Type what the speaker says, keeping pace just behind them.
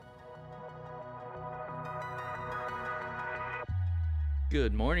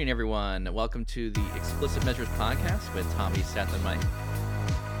Good morning, everyone. Welcome to the Explicit Measures Podcast with Tommy, Seth, and Mike.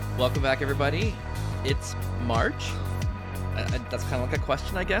 Welcome back, everybody. It's March. That's kind of like a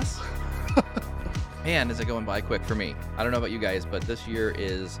question, I guess. Man, is it going by quick for me? I don't know about you guys, but this year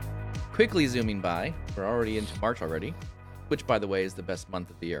is quickly zooming by. We're already into March already, which, by the way, is the best month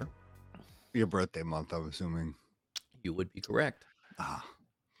of the year. Your birthday month, I'm assuming. You would be correct. Ah,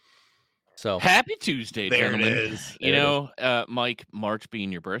 So, Happy Tuesday, There it gentlemen. is. You There it know, Mike, March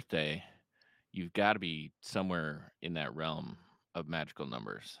being your birthday, you've got to be somewhere in that realm of magical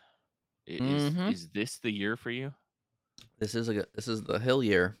numbers. Mhm. Is this the year for you? this is the hill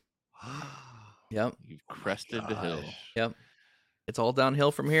year. Yep, You've crested the hill. yep. It's all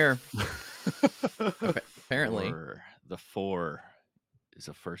downhill from here. Apparently. The 4 is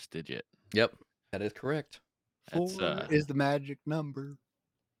a first digit. Yep, that is correct. That's, Four is the magic number.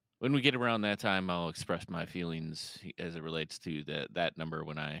 When we get around that time, I'll express my feelings as it relates to that number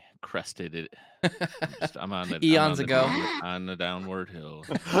when I crested it. I'm on the Eons ago. on the downward hill.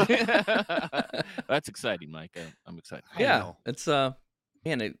 That's exciting, Mike. I'm excited. I Yeah, know. it's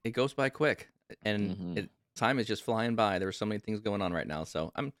man, it goes by quick, and Mhm. time is just flying by. There's so many things going on right now,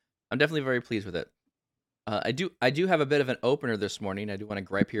 so I'm definitely very pleased with it. I do have a bit of an opener this morning. I do want to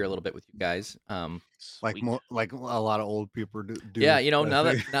gripe here a little bit with you guys. Like Sweet. more, like a lot of old people do. Yeah, you know, now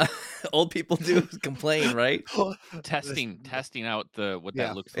thing. that old people do complain, right? testing out what Yeah.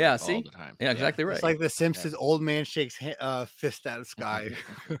 that looks like Yeah, all see? the time. Yeah, exactly right. It's like the Simpsons. Old man shakes fist at the sky.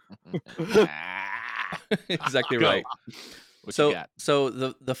 Exactly Go. right. What you So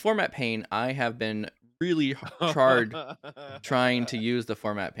got? the format pane, I have been really charred trying to use the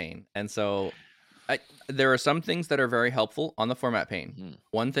format pane, and so there are some things that are very helpful on the format pane. Mhm.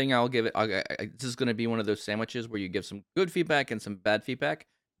 One thing I'll give it, this is going to be one of those sandwiches where you give some good feedback and some bad feedback.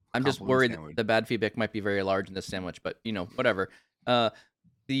 I'm just Compliment worried sandwich. the bad feedback might be very large in this sandwich, but whatever.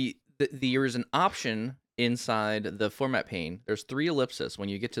 There is an option inside the format pane. There's 3 ellipses when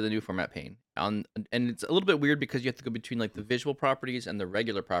you get to the new format pane, and it's a little bit weird because you have to go between like the visual properties and the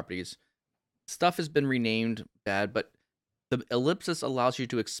regular properties. Stuff has been renamed bad, but the ellipsis allows you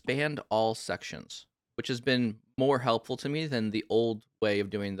to expand all sections, which has been more helpful to me than the old way of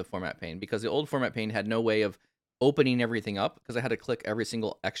doing the format pane, because the old format pane had no way of opening everything up because I had to click every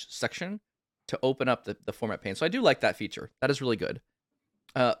single section to open up the format pane. So I do like that feature. That is really good.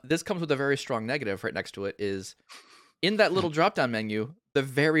 This comes with a very strong negative right next to it is in that little drop-down menu, the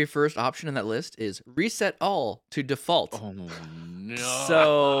very first option in that list is reset all to default. Oh no.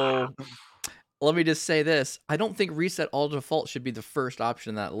 So let me just say this. I don't think reset all to default should be the first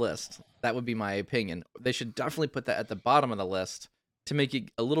option in that list. That would be my opinion. They should definitely put that at the bottom of the list to make it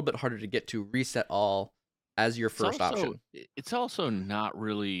a little bit harder to get to reset all as your first option. It's also not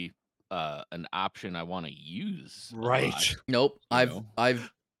really an option I want to use. a Right. lot. Nope. You know?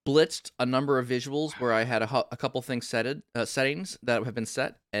 I've blitzed a number of visuals where I had a couple things settings that have been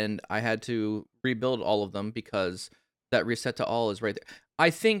set, and I had to rebuild all of them because that reset to all is right there. I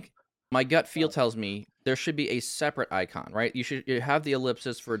think my gut feel tells me there should be a separate icon, right? You have the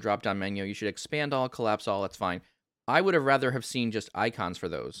ellipsis for a drop-down menu. You should expand all, collapse all. That's fine. I would have rather have seen just icons for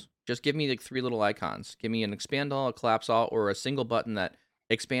those. Just give me like 3 little icons. Give me an expand all, a collapse all, or a single button that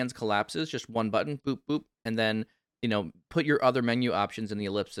expands, collapses. Just one button, boop, boop, and then put your other menu options in the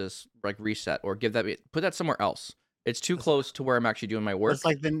ellipsis, like reset, or put that somewhere else. It's too close to where I'm actually doing my work. It's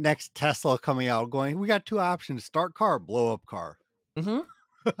like the next Tesla coming out, going, "We got 2 options: start car, blow up car." Mm-hmm.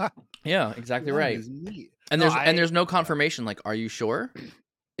 Yeah, exactly That right. is neat. And No, there's no confirmation. Like, are you sure?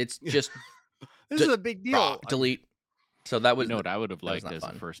 It's just This is a big deal. delete. So that was You know what I would have that was liked not as a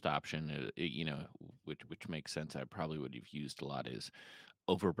fun. first option, which makes sense. I probably would have used a lot is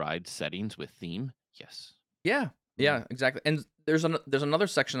override settings with theme. Yes. Yeah, exactly. And there's another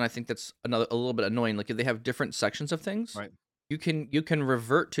section I think that's a little bit annoying. Like if they have different sections of things, Right. You can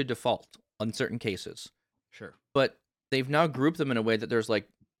revert to default on certain cases, Sure. but they've now grouped them in a way that there's like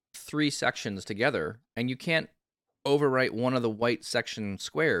 3 sections together, and you can't overwrite one of the white section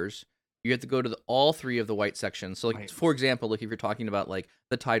squares. You have to go to all 3 of the white sections. So, like Right. for example, like if you're talking about like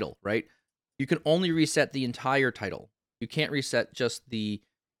the title, right? You can only reset the entire title. You can't reset just the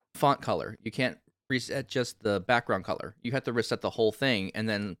font color. You can't reset just the background color. You have to reset the whole thing. And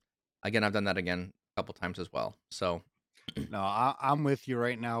then again, I've done that again a couple times as well. So No, I'm with you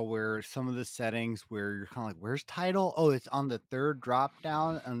right now. Where some of the settings where you're kind of like, "Where's title?" Oh, it's on the 3rd drop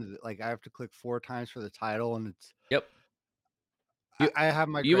down, and like I have to click 4 times for the title, and it's. yep. I have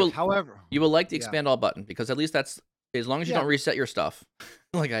my you gripes. will- However, You will like the Yeah. expand all button because at least that's as long as you Yeah. don't reset your stuff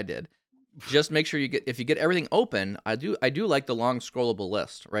like I did. Just make sure if you get everything open. I do like the long scrollable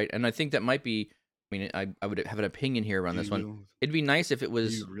list, right? And I think that might be mean, I would have an opinion here around Do this one. you? It'd be nice if it Do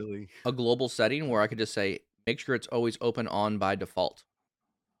was you really? a global setting where I could just say, make sure it's always open on by default.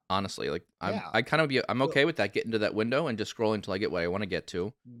 Honestly, like Yeah. I'm So, okay with that, getting to that window and just scrolling until I get what I want to get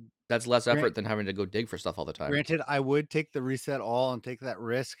to. That's less grant, effort than having to go dig for stuff all the time. granted, I would take the reset all and take that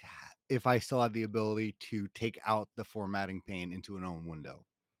risk if I still had the ability to take out the formatting pane into an own window.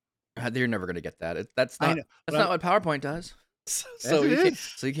 You're never gonna get that. That's I not know, that's but not what PowerPoint does. yes, So it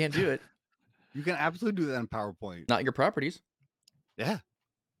you can't is. do it. You can absolutely do that in PowerPoint. Not your properties. Yeah,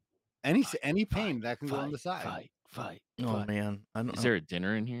 any Fight, any fight, pane that can go on the fight, side. fight. Oh man, I Is there a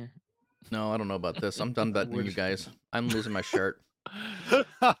dinner in here? no, I don't know about this. I'm done betting you Which- guys. I'm losing my shirt.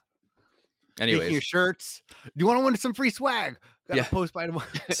 Speaking Anyways, of shirts, do you want to win some free swag? Got Yeah. a post by tomorrow.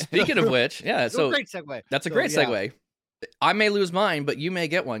 speaking of which, yeah. It's a So great segue. that's a So, great yeah. segue. I may lose mine, but you may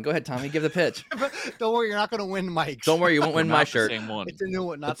get one. Go ahead, Tommy. Give the pitch. Don't worry, you're not going to win mics. Don't worry, you won't win Not my the shirt. Same one. It's a new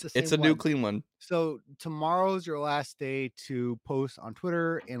one, not the same It's a one. new clean one. So tomorrow's your last day to post on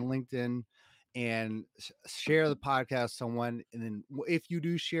Twitter and LinkedIn and share the podcast with someone. And then if you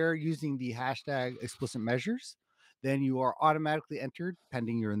do share using the hashtag explicit measures, then you are automatically entered,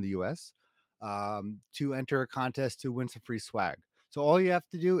 pending you're in the US, to enter a contest to win some free swag. So all you have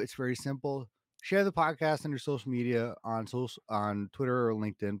to do, it's very simple. Share the podcast on your social media on Twitter or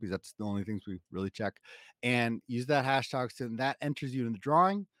LinkedIn, because that's the only things we really check, and use that hashtag. So that enters you in the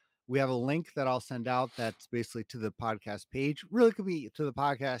drawing. We have a link that I'll send out that's basically to the podcast page. Really could be to the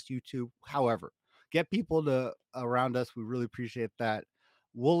podcast, YouTube, however. Get people to around us. We really appreciate that.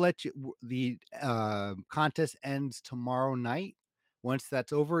 We'll let you, the contest ends tomorrow night. Once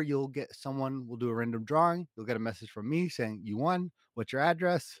that's over, you'll get we'll do a random drawing. You'll get a message from me saying you won, what's your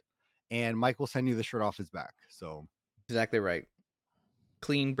address, and Mike will send you the shirt off his back. So Exactly right.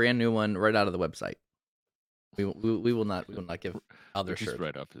 Clean, brand new one right out of the website. We will not give other Just shirts.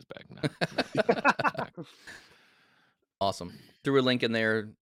 right off his back. No. Awesome. Threw a link in there.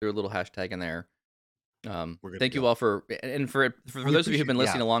 Threw a little hashtag in there. We're good to Thank you go. all for We those of you who've been appreciate-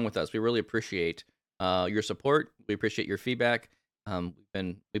 listening yeah. along with us. We really appreciate your support. We appreciate your feedback. We've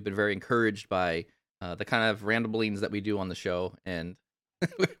been very encouraged by the kind of ramblings that we do on the show, and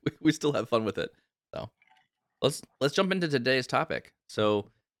we still have fun with it. So let's jump into today's topic. So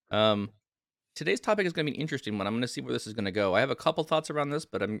today's topic is going to be an interesting one. I'm going to see where this is going to go. I have a couple thoughts around this,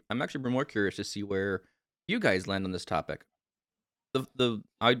 but I'm actually more curious to see where you guys land on this topic.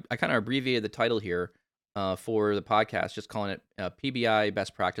 I kind of abbreviated the title here for the podcast, just calling it PBI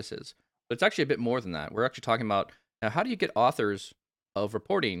Best Practices. But it's actually a bit more than that. We're actually talking about how do you get authors of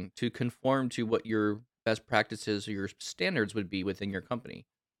reporting to conform to what your best practices or your standards would be within your company.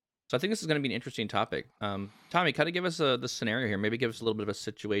 So I think this is going to be an interesting topic. Tommy, kind of give us the scenario here. Maybe give us a little bit of a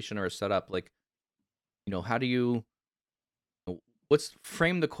situation or a setup. Like, how do you? Let's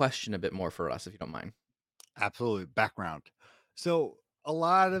frame the question a bit more for us, if you don't mind. Absolutely. Background. So a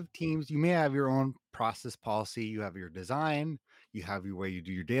lot of teams, you may have your own process policy. You have your design, you have your way you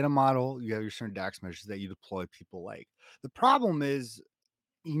do your data model, you have your certain DAX measures that you deploy people like. The problem is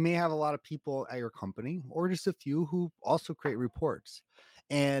you may have a lot of people at your company or just a few who also create reports.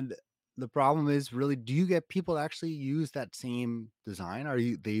 And the problem is really, do you get people to actually use that same design? Are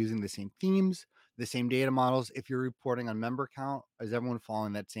they using the same themes, the same data models? If you're reporting on member count, is everyone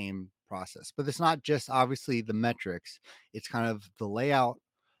following that same process? But it's not just obviously the metrics, it's kind of the layout,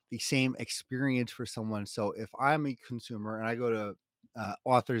 the same experience for someone. So if I'm a consumer and I go to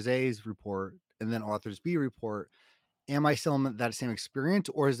authors A's report and then authors B report, am I still in that same experience,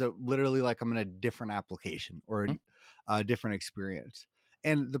 or is it literally like I'm in a different application or a different experience?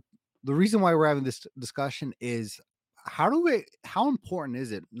 And the reason why we're having this discussion is how important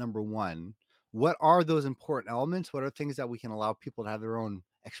is it? Number one, what are those important elements? What are things that we can allow people to have their own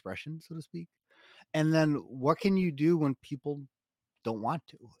expression, so to speak? And then what can you do when people don't want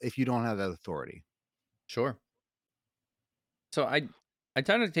to, if you don't have that authority? Sure. So I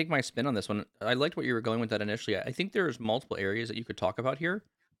kind of take my spin on this one. I liked what you were going with that initially. I think there's multiple areas that you could talk about here.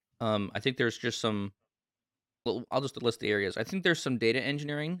 I think there's just some. Well, I'll just list the areas. I think there's some data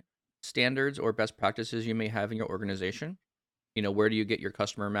engineering standards or best practices you may have in your organization. Where do you get your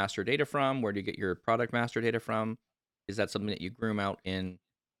customer master data from? Where do you get your product master data from? Is that something that you groom out in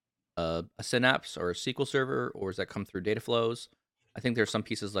a Synapse or a SQL Server, or does that come through data flows? I think there's some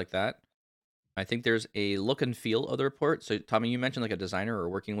pieces like that. I think there's a look and feel of the report. So Tommy, you mentioned like a designer or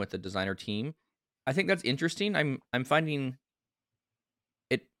working with a designer team. I think that's interesting. I'm finding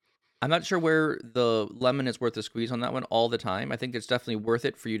it. I'm not sure where the lemon is worth the squeeze on that one all the time. I think it's definitely worth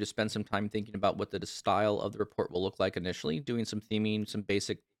it for you to spend some time thinking about what the style of the report will look like initially, doing some theming, some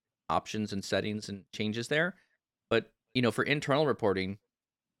basic options and settings and changes there. But for internal reporting,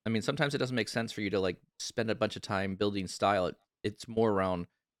 I mean, sometimes it doesn't make sense for you to like spend a bunch of time building style. It's more around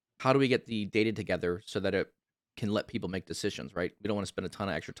how do we get the data together so that it can let people make decisions, right? We don't want to spend a ton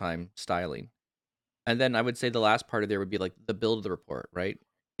of extra time styling. And then I would say the last part of there would be like the build of the report, right?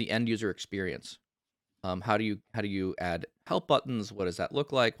 The end user experience. How do you add help buttons? What does that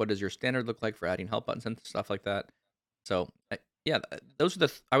look like? What does your standard look like for adding help buttons and stuff like that? So yeah, those are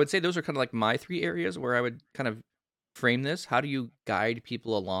I would say those are kind of like my three areas where I would kind of frame this. How do you guide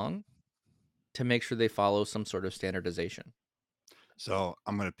people along to make sure they follow some sort of standardization? So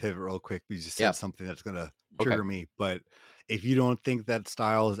I'm going to pivot real quick because you Yeah. said something that's going to Okay. trigger me. But if you don't think that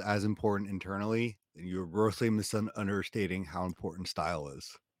style is as important internally, then you're grossly misunderstating how important style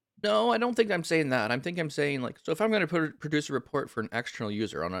is. No, I don't think I'm saying that. I'm saying like so if I'm going to produce a report for an external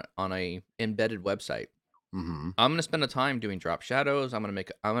user on a embedded website, Mm-hmm. I'm gonna spend the time doing drop shadows. I'm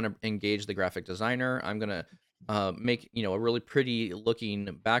gonna engage the graphic designer. I'm gonna make a really pretty looking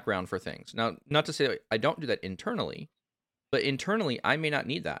background for things. Now, not to say I don't do that internally, but internally I may not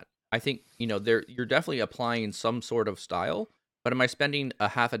need that. I think there you're definitely applying some sort of style. But am I spending a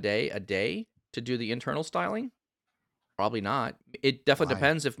half a day to do the internal styling? Probably not. It definitely Why?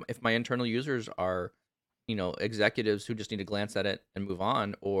 depends if my internal users are executives who just need to glance at it and move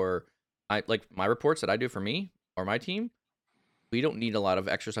on, or I like my reports that I do for me or my team. We don't need a lot of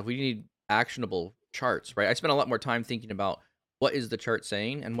extra stuff. We need actionable charts, right? I spend a lot more time thinking about what is the chart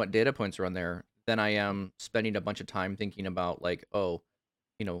saying and what data points are on there than I am spending a bunch of time thinking about like, oh,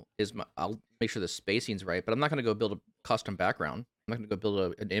 I'll make sure the spacing's right, but I'm not going to go build a custom background. I'm not going to go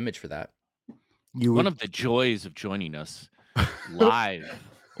build an image for that. You One would. of the joys of joining us live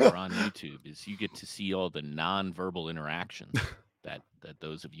or on YouTube is you get to see all the nonverbal interactions that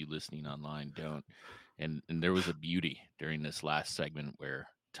those of you listening online don't. And there was a beauty during this last segment where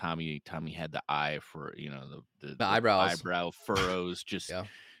Tommy had the eye for The the eyebrows, eyebrow furrows, just yeah,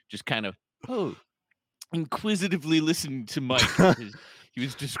 kind of inquisitively listening to Mike because he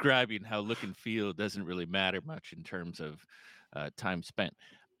was describing how look and feel doesn't really matter much in terms of time spent.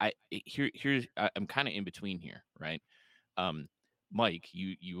 I'm kind of in between here, right? um, Mike,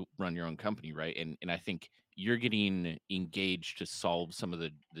 you run your own company, right? And I think you're getting engaged to solve some of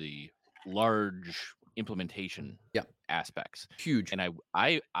the large implementation yeah, aspects. huge, And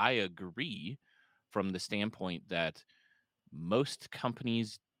I agree from the standpoint that most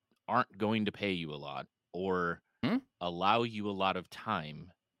companies aren't going to pay you a lot or Hmm? allow you a lot of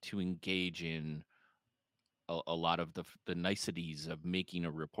time to engage in a lot of the niceties of making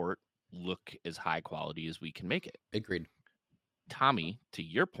a report look as high quality as we can make it. Agreed. Tommy, to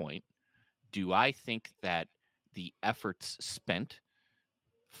your point, do I think that the efforts spent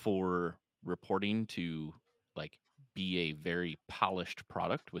for reporting to like be a very polished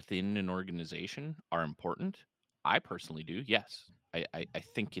product within an organization are important? I personally do. Yes. I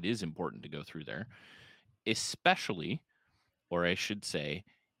think it is important to go through there, especially, or I should say,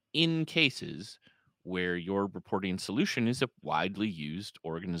 in cases where your reporting solution is a widely used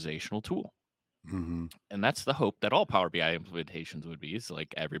organizational tool. Mm-hmm. And that's the hope that all Power BI implementations would be. Is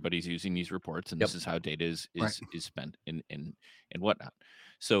like everybody's using these reports, and Yep. this is how data is Right. is spent and whatnot.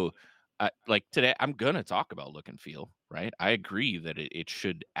 So, like today, I'm gonna talk about look and feel. Right, I agree that it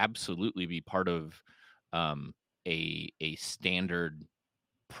should absolutely be part of a standard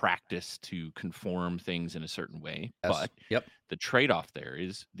practice to conform things in a certain way. Yes. But Yep. the trade-off there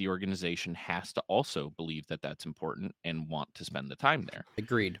is the organization has to also believe that that's important and want to spend the time there,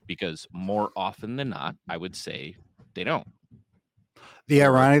 Agreed. because more often than not, I would say they don't. The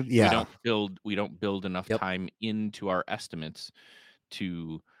Or ironic, we yeah. don't build enough Yep. time into our estimates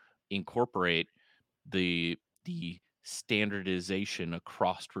to incorporate the standardization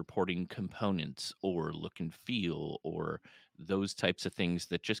across reporting components or look and feel or those types of things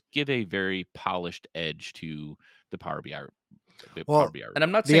that just give a very polished edge to the Power BI Well, And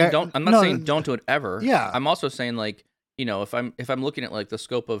I'm not the saying i- don't. I'm not no, saying don't do it ever. yeah. I'm also saying like if I'm looking at like the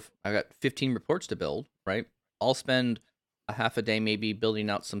scope of I got 15 reports to build, right? I'll spend a half a day maybe building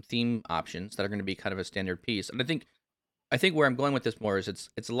out some theme options that are going to be kind of a standard piece. And I think where I'm going with this more is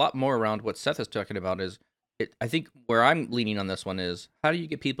it's a lot more around what Seth is talking about. I think where I'm leaning on this one is how do you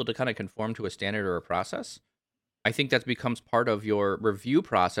get people to kind of conform to a standard or a process? I think that becomes part of your review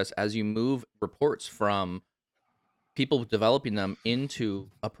process as you move reports from people developing them into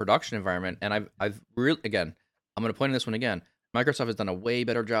a production environment. And I've really, again, I'm going to point on this one again. Microsoft has done a way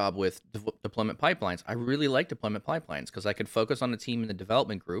better job with deployment pipelines. I really like deployment pipelines because I can focus on the team in the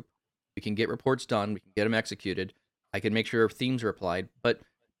development group. We can get reports done. We can get them executed. I can make sure themes are applied. But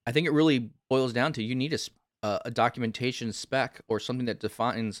I think it really boils down to you need a documentation spec or something that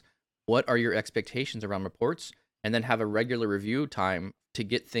defines what are your expectations around reports and then have a regular review time to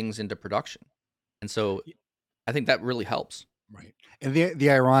get things into production. And so Y- I think that really helps. Right. And the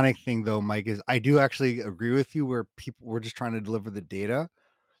ironic thing though, Mike, is I do actually agree with you where people we're just trying to deliver the data.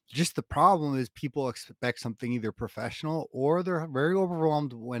 Just the problem is people expect something either professional or they're very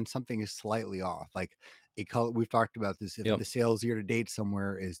overwhelmed when something is slightly off. Like a color, we've talked about this. If Yep. the sales year to date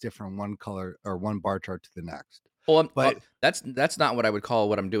somewhere is different one color or one bar chart to the next. Well, But that's not what I would call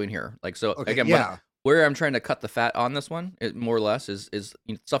what I'm doing here. Like, so okay, again, yeah, where I'm trying to cut the fat on this one, it more or less is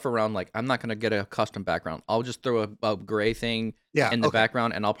stuff around like I'm not going to get a custom background. I'll just throw a gray thing yeah, in the okay,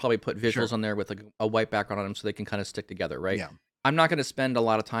 background, and I'll probably put sure, visuals on there with a white background on them so they can kind of stick together, right? yeah, I'm not going to spend a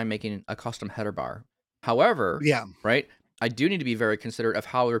lot of time making a custom header bar. However, yeah, right, I do need to be very considerate of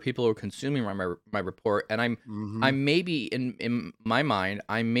how other people are consuming my report, and mm-hmm, I'm maybe in my mind,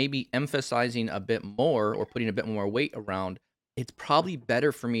 I may be emphasizing a bit more or putting a bit more weight around. It's probably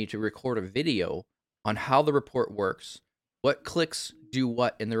better for me to record a video on how the report works, what clicks do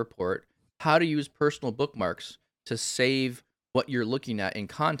what in the report, how to use personal bookmarks to save what you're looking at in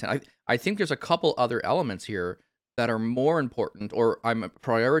content. I think there's a couple other elements here that are more important, or I'm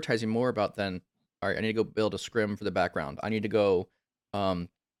prioritizing more about than, all right, I need to go build a scrim for the background. I need to go, um,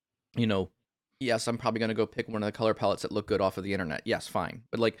 you know, yes, I'm probably gonna go pick one of the color palettes that look good off of the internet. Yes, fine.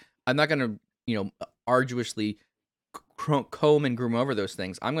 But like, I'm not gonna, arduously comb and groom over those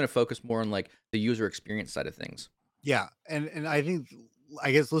things. I'm gonna focus more on like the user experience side of things. yeah, and I think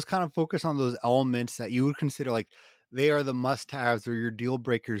I guess let's kind of focus on those elements that you would consider like they are the must-haves or your deal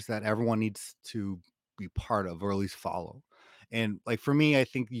breakers that everyone needs to be part of or at least follow. And like for me, I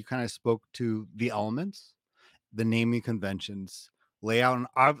think you kind of spoke to the elements, the naming conventions, layout,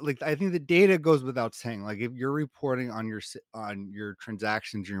 and like I think the data goes without saying. Like if you're reporting on on your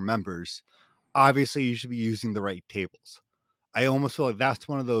transactions, your members, obviously you should be using the right tables. I almost feel like that's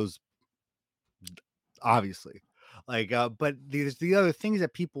one of those, obviously. Like, but there's the other things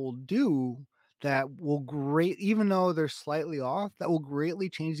that people do that will even though they're slightly off, that will greatly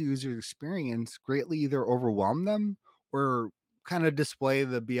change the user experience, greatly either overwhelm them or kind of display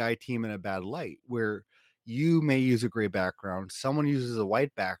the BI team in a bad light, where you may use a gray background, someone uses a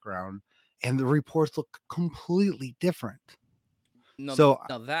white background, and the reports look completely different. No, So,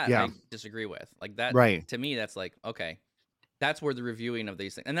 now that yeah, I disagree with. Like that, right. to me, that's like, okay, that's where the reviewing of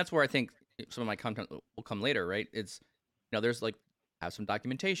these things, and that's where I think some of my content will come later, right? It's, there's like, have some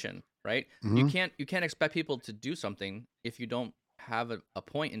documentation, right? You Hmm. can't expect people to do something if you don't have a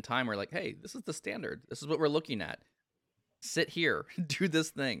point in time where like, hey, this is the standard. This is what we're looking at. Sit here, do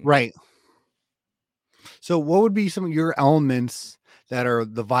this thing. Right. So what would be some of your elements that are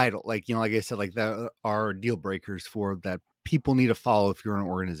the vital, like, like I said, like that are deal breakers for that people need to follow if you're an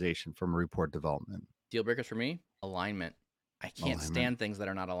organization from a report development Deal breakers for me, alignment. I can't alignment? stand things that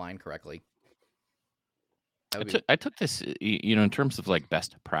are not aligned correctly. That I would took be I took this, in terms of like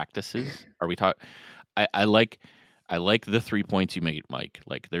best practices. Are we talk? I like the 3 points you made, Mike.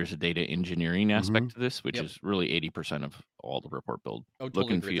 Like, there's a data engineering Hmm. aspect to this, which yep. is really 80% of all the report build. I would Look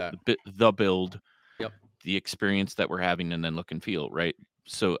totally and agree with feel, that. the build, Yep. the experience that we're having, and then look and feel, right?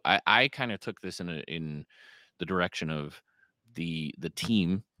 So I kind of took this in the direction of the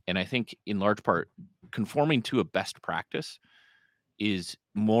team, and I think in large part conforming to a best practice is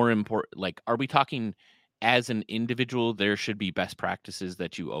more important. Like, are we talking as an individual, there should be best practices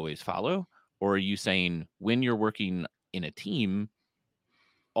that you always follow? Or are you saying when you're working in a team,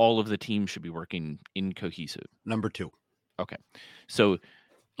 all of the team should be working in cohesive? Number two. Okay. So,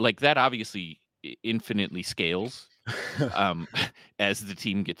 like, that obviously infinitely scales um, as the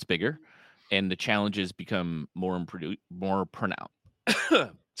team gets bigger and the challenges become more pronounced.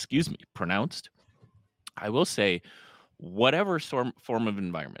 Excuse me, pronounced. I will say, whatever form of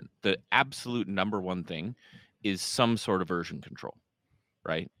environment, the absolute number one thing is some sort of version control,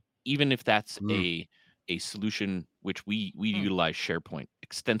 right? Even if that's Mm, a solution which we Hmm. utilize SharePoint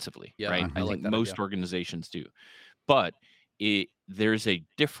extensively, Yeah, right? I I mhm. like think that idea. most organizations do. But there's a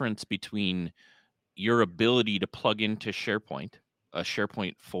difference between your ability to plug into SharePoint, a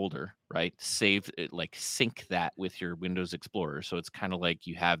SharePoint folder, right? Save it, like sync that with your Windows Explorer. So it's kind of like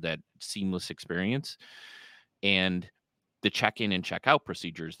you have that seamless experience, and the check-in and check-out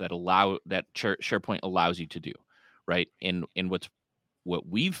procedures that SharePoint allows you to do, right? And what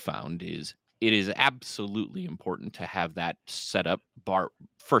we've found is it is absolutely important to have that set up bar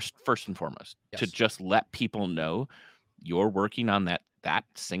first and foremost, to Yes. just let people know you're working on that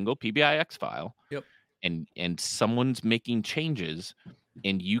single PBIX file, Yep. and someone's making changes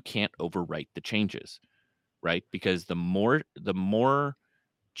and you can't overwrite the changes, right? Because the more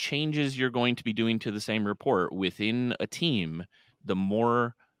changes you're going to be doing to the same report within a team, the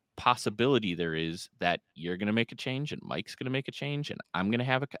more possibility there is that you're going to make a change and Mike's going to make a change and I'm going to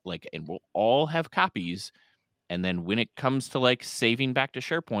have and we'll all have copies. And then when it comes to like saving back to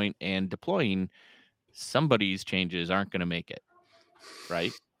SharePoint and deploying, somebody's changes aren't going to make it.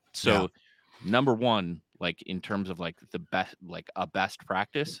 Right. So number one, like in terms of like the best, like a best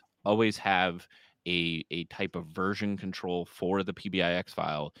practice, always have a type of version control for the PBIX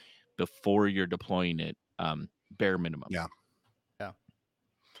file before you're deploying it. Bare minimum. Yeah. Yeah.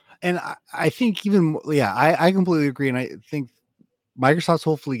 And I think I completely agree. And I think Microsoft's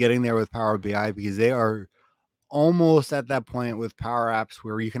hopefully getting there with Power BI because they are almost at that point with Power Apps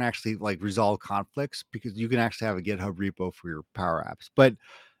where you can actually like resolve conflicts because you can actually have a GitHub repo for your Power Apps. But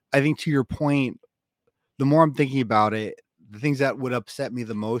I think to your point, the more I'm thinking about it, the things that would upset me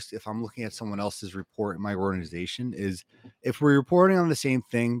the most if I'm looking at someone else's report in my organization is if we're reporting on the same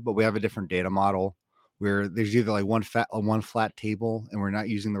thing, but we have a different data model where there's either like one flat table and we're not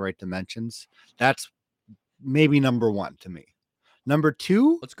using the right dimensions. That's maybe number one to me. Number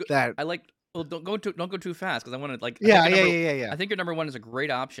two, Let's go. that I like. Well, don't go too fast because I want to like. yeah. I think your number one is a great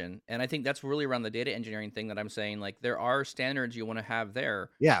option, and I think that's really around the data engineering thing that I'm saying. Like there are standards you want to have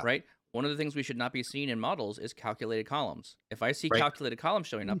there. Yeah. Right. One of the things we should not be seeing in models is calculated columns. If I see Right. calculated columns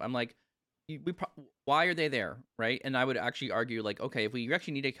showing up, I'm like, why are they there? Right. And I would actually argue like, okay, if we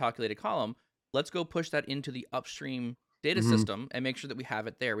actually need a calculated column, let's go push that into the upstream data system and make sure that we have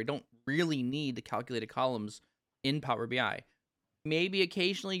it there. We don't really need the calculated columns in Power BI. Maybe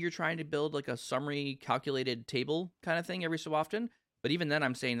occasionally you're trying to build like a summary calculated table kind of thing every so often, but even then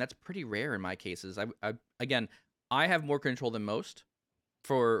I'm saying that's pretty rare in my cases. I have more control than most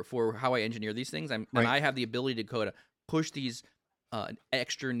for how I engineer these things. And I have the ability to push these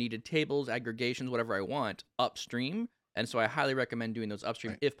extra needed tables, aggregations, whatever I want upstream, and so I highly recommend doing those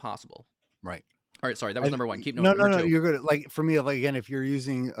upstream if possible. Right. All right, sorry, that was number one. Keep no, number two. you're good. Like for me, like again, if you're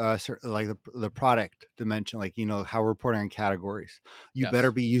using like the product dimension, like how we're reporting on categories, you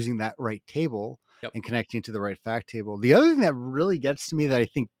better be using that right table and connecting to the right fact table. The other thing that really gets to me that I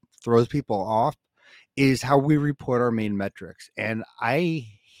think throws people off is how we report our main metrics. And I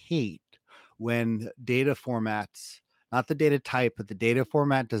hate when data formats, not the data type, but the data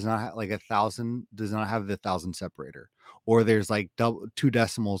format does not have like 1,000, does not have the 1,000 separator. Or there's like 2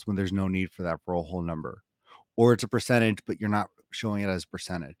 decimals when there's no need for that for a whole number, or it's a percentage, but you're not showing it as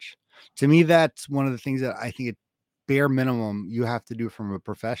percentage. To me, that's one of the things that I think at bare minimum you have to do from a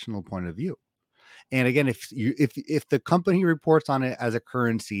professional point of view. And again, if the company reports on it as a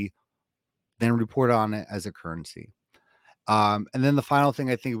currency, then report on it as a currency. And then the final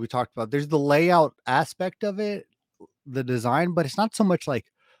thing I think we talked about, there's the layout aspect of it, the design, but it's not so much like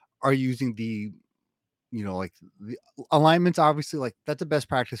are you using the like the alignments, obviously, like that's a best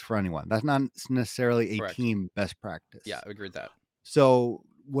practice for anyone. That's not necessarily a team best practice. Yeah, I agree with that. So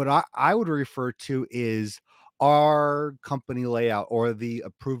what I would refer to is our company layout or the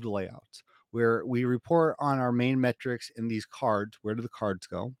approved layouts where we report on our main metrics in these cards. Where do the cards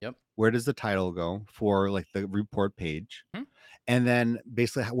go? Yep. Where does the title go for like the report page? And then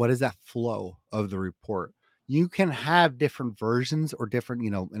basically what is that flow of the report? You can have different versions or different,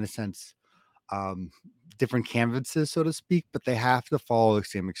 in a sense, different canvases, so to speak, but they have to follow the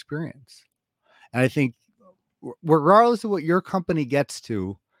same experience. And I think regardless of what your company gets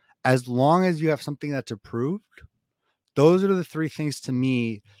to, as long as you have something that's approved, those are the 3 things to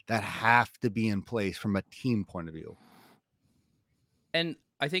me that have to be in place from a team point of view. And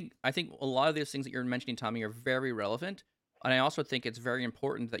I think a lot of these things that you're mentioning, Tommy, are very relevant. And I also think it's very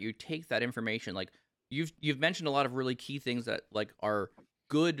important that you take that information. Like you've mentioned a lot of really key things that like are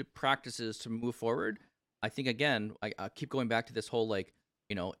good practices to move forward. I think again, I keep going back to this whole like,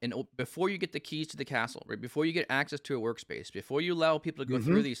 and before you get the keys to the castle, right? Before you get access to a workspace, before you allow people to go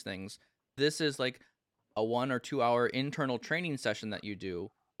through these things, this is like a 1 or 2 hour internal training session that you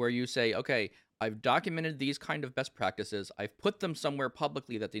do where you say, okay, I've documented these kind of best practices. I've put them somewhere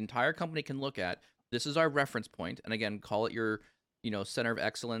publicly that the entire company can look at. This is our reference point. And again, call it your, center of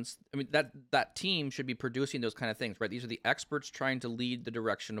excellence. I mean, that team should be producing those kind of things, right? These are the experts trying to lead the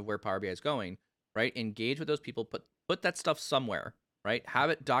direction of where Power BI is going, right? Engage with those people, put that stuff somewhere, right?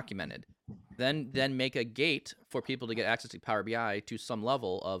 Have it documented. Then make a gate for people to get access to Power BI to some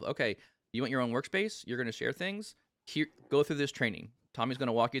level of, okay, you want your own workspace? You're going to share things? Here, go through this training. Tommy's going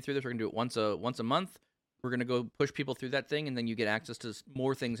to walk you through this. We're going to do it once a month. We're going to go push people through that thing, and then you get access to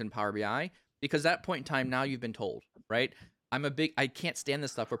more things in Power BI. Because at that point in time, now you've been told, right? I can't stand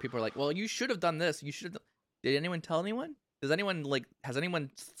this stuff where people are like, well, you should have done this. You should have. Did anyone tell anyone? Has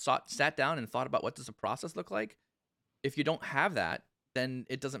anyone sat down and thought about what does the process look like? If you don't have that, then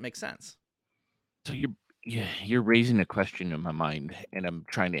it doesn't make sense. So Yeah, you're raising a question in my mind, and I'm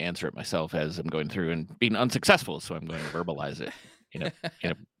trying to answer it myself as I'm going through and being unsuccessful. So I'm going to verbalize it in a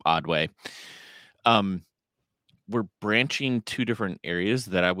odd way. Um, we're branching two different areas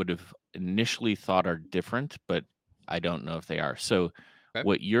that I would have initially thought are different, but I don't know if they are. So Okay.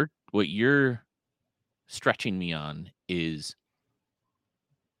 what you're stretching me on is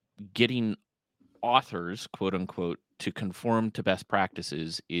getting authors, quote unquote, to conform to best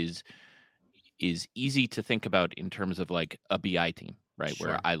practices is easy to think about in terms of like a BI team, right?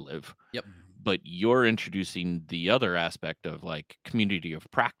 Where Sure. I live. Yep. But you're introducing the other aspect of like community of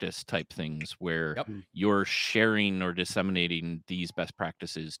practice type things where Yep. Mhm. you're sharing or disseminating these best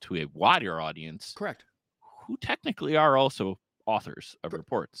practices to a wider audience Correct. who technically are also authors of Cor-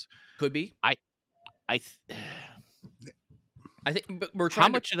 reports. Could be. I I I think, but we're how trying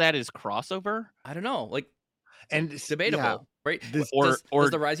to. much of that is crossover? I don't know. Like, And yeah, debatable, right? this Does Or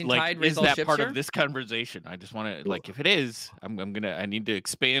the rising like tide raise is all that ships part here? of this conversation? I just want to Well- like if it is, I need to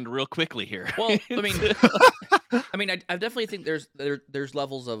expand real quickly here. Well, I mean, I definitely think there's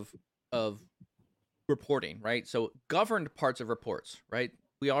levels of reporting, right? So governed parts of reports, right?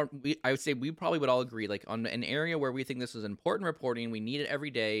 I would say we probably would all agree, like on an area where we think this is important reporting, we need it every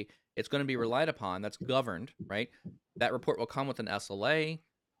day. It's going to be relied upon. That's governed, right? That report will come with an SLA.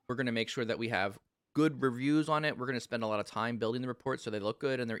 We're going to make sure that we have good reviews on it. We're going to spend a lot of time building the reports so they look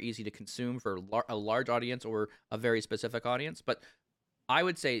good and they're easy to consume for a large audience or a very specific audience. But I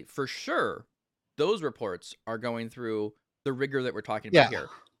would say for sure those reports are going through the rigor that we're talking about Yeah. here.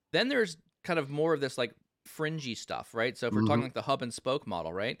 Then there's kind of more of this like fringy stuff, right? So if we're talking Mhm. like the hub and spoke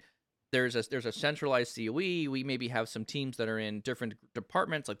model, right? There's a centralized COE. We maybe have some teams that are in different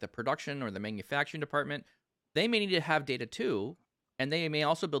departments, like the production or the manufacturing department. They may need to have data too, and they may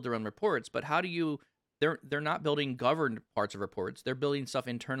also build their own reports. But how do you? They're not building governed parts of reports. They're building stuff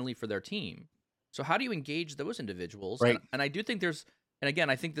internally for their team. So how do you engage those individuals? Right. And I do think there's, and again,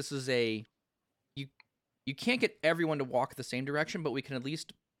 I think this is you you can't get everyone to walk the same direction, but we can at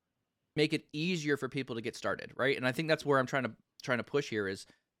least make it easier for people to get started, right? And I think that's where I'm trying to push here is,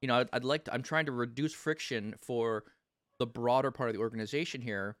 I'm trying to reduce friction for the broader part of the organization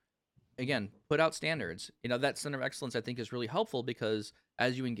here. Again, put out standards. That center of excellence I think is really helpful because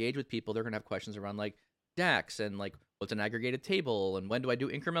as you engage with people, they're going to have questions around like DAX and like what's an aggregated table and when do I do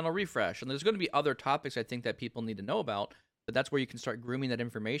incremental refresh? And there's going to be other topics I think that people need to know about, but that's where you can start grooming that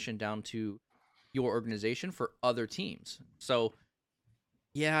information down to your organization for other teams. So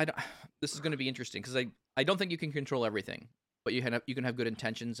yeah, this is going to be interesting because I don't think you can control everything, but you can have good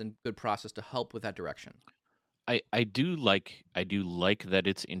intentions and good process to help with that direction. I do like that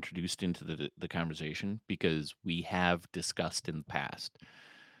it's introduced into the conversation because we have discussed in the past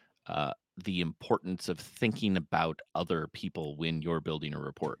the importance of thinking about other people when you're building a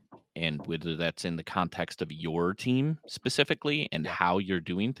report, and whether that's in the context of your team specifically and Yeah. how you're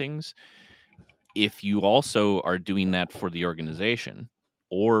doing things. If you also are doing that for the organization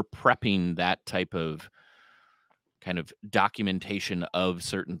or prepping that type of kind of documentation of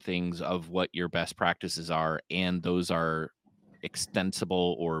certain things of what your best practices are, and those are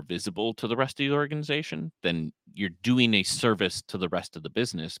extensible or visible to the rest of the organization, then you're doing a service to the rest of the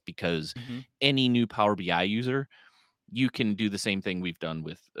business because Mhm. any new Power BI user, you can do the same thing we've done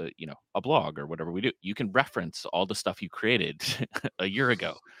with a blog or whatever we do. You can reference all the stuff you created a year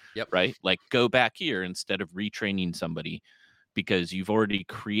ago, Yep. right? Like go back here instead of retraining somebody because you've already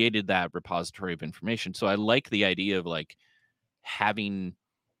created that repository of information. So I like the idea of like having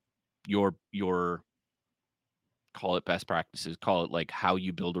your call it best practices, call it like how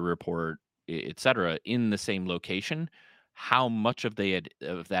you build a report, et cetera, in the same location. How much of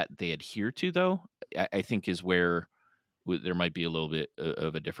that they adhere to, though, I think is where there might be a little bit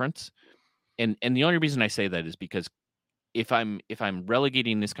of a difference. And the only reason I say that is because if I'm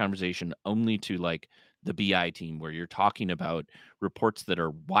relegating this conversation only to like the BI team where you're talking about reports that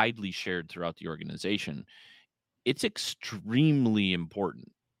are widely shared throughout the organization, it's extremely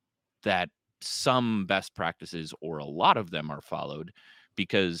important that some best practices or a lot of them are followed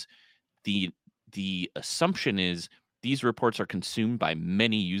because the the assumption is these reports are consumed by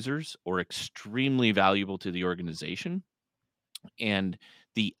many users or extremely valuable to the organization, and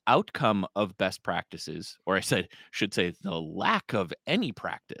the outcome of best practices, or should say the lack of any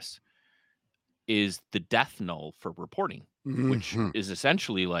practice, is the death knell for reporting, which Mhm. is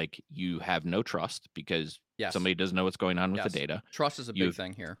essentially like you have no trust because Yes. somebody doesn't know what's going on with the Yes. data. Trust is a You big have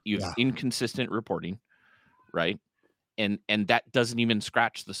thing here. you have Yeah. inconsistent reporting, right? And that doesn't even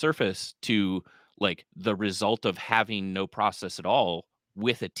scratch the surface to like the result of having no process at all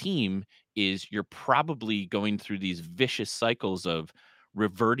with a team is you're probably going through these vicious cycles of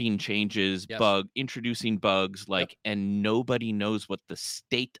reverting changes, Yes. introducing bugs, Yep. and nobody knows what the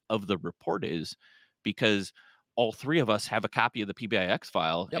state of the report is because all three of us have a copy of the PBIX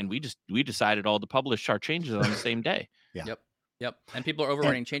file Yep. and we decided all to publish our changes on the same day. Yeah. Yep. Yep. And people are And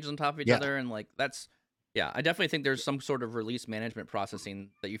overwriting changes on top of each yeah, other, and like that's yeah. I definitely think there's some sort of release management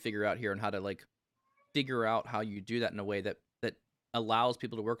processing that you figure out here, and how to like figure out how you do that in a way that allows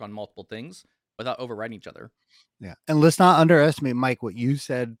people to work on multiple things without overwriting each other. yeah. And let's not underestimate, Mike, what you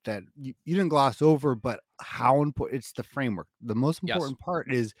said that you didn't gloss over, but how important it's the framework. The most Yes. important part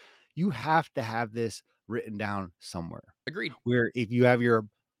is you have to have this written down somewhere. Agreed. Where if you have your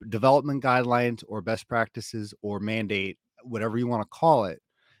development guidelines or best practices or mandate, whatever you want to call it,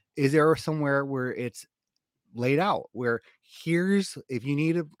 is there somewhere where it's laid out where here's if you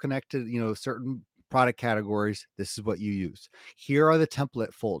need to connect to certain product categories, this is what you use. Here are the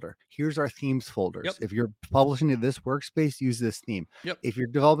template folder, here's our themes folders. Yep. If you're publishing to this workspace, use this theme. Yep. If you're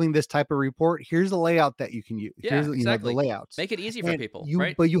developing this type of report, here's the layout that you can use. Yeah, Here's exactly. the layouts. Make it easy for And people, you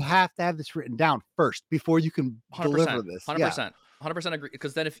right? but you have to have this written down first before you can 100%. deliver this. 100%. 100% agree.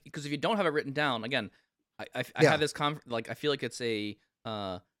 Because then if you don't have it written down, again, I Yeah. have this like I feel like it's a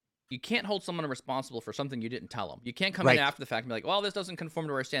you can't hold someone responsible for something you didn't tell them. You can't come in Right. after the fact and be like, well, this doesn't conform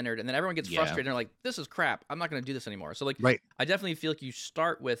to our standard, and then everyone gets Yeah. frustrated and they're like, this is crap. I'm not going to do this anymore. So like, Right. I definitely feel like you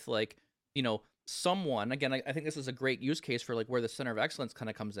start with like, someone. Again, I think this is a great use case for like where the center of excellence kind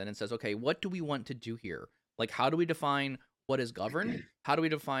of comes in and says, okay, what do we want to do here? Like, how do we define what is governed? How do we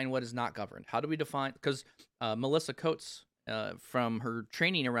define what is not governed? How do we define? Because Melissa Coates, from her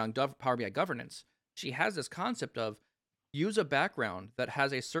training around Power BI governance, she has this concept of use a background that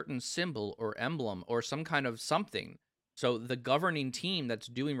has a certain symbol or emblem or some kind of something. So the governing team that's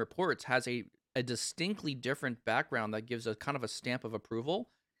doing reports has a distinctly different background that gives a kind of a stamp of approval.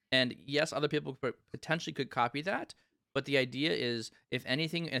 And yes, other people potentially could copy that. But the idea is, if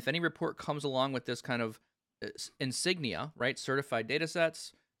any report comes along with this kind of insignia, right? Certified data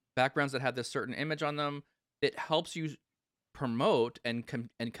sets, backgrounds that have this certain image on them, it helps you promote and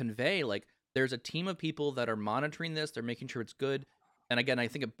convey like there's a team of people that are monitoring this, they're making sure it's good. And again, I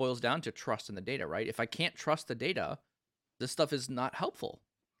think it boils down to trust in the data, right? If I can't trust the data, this stuff is not helpful.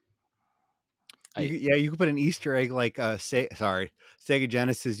 You could put an Easter egg like Sega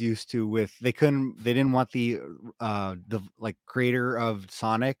Genesis used to with they didn't want the like creator of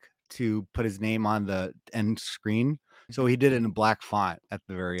Sonic to put his name on the end screen, so he did it in black font at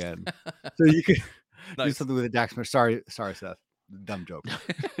the very end. So you could do Nice. something with a Dax. Sorry, Seth. Dumb joke.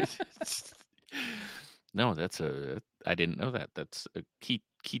 No, I didn't know that. That's a key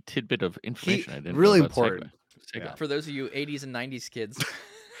tidbit of information I didn't really know about important. Sega. Yeah. For those of you 80s and 90s kids.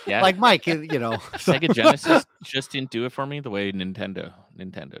 Yeah. Like Mike, Sega Genesis just didn't do it for me the way Nintendo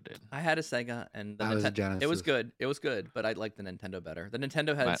did. I had a Sega, and the I was a it was Genesis. good. It was good, but I liked the Nintendo better. The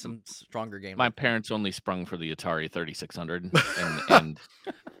Nintendo had some stronger games. My parents only sprung for the Atari 3600, and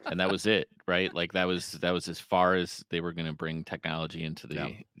that was it, right? Like that was as far as they were going to bring technology into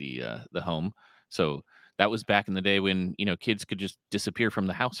the home. So that was back in the day when kids could just disappear from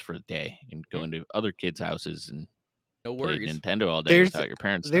the house for a day and go into other kids' houses and No play worries. Nintendo all day without your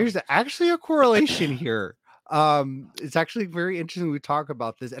parents. There's actually a correlation here. It's actually very interesting we talk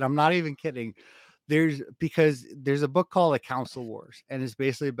about this, and I'm not even kidding. Because there's a book called The Console Wars, and it's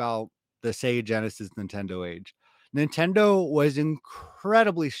basically about the Sega Genesis Nintendo age. Nintendo was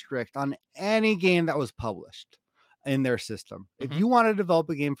incredibly strict on any game that was published in their system. If you wanted to develop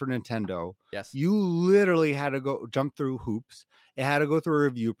a game for Nintendo, Yes. you literally had to jump through hoops. It had to go through a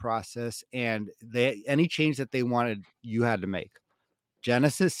review process, and any change that they wanted, you had to make.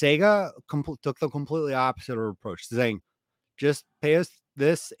 Sega took the completely opposite approach, saying, just pay us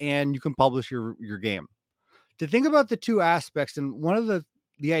this and you can publish your game. To think about the two aspects, and one of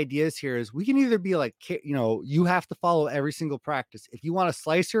the ideas here is we can either be like, you have to follow every single practice. If you want a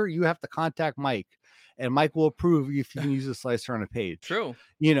slicer, you have to contact Mike, and Mike will approve if you can use a slicer on a page. True.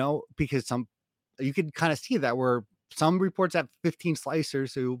 Because you could kind of see that where some reports have 15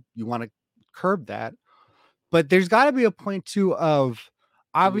 slicers, so you want to curb that. But there's got to be a point too of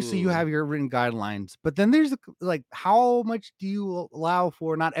obviously you have your written guidelines, but then there's like how much do you allow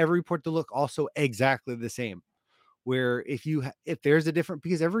for not every report to look also exactly the same? Where if there's a different,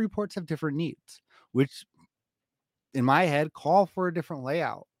 because every reports have different needs, which in my head call for a different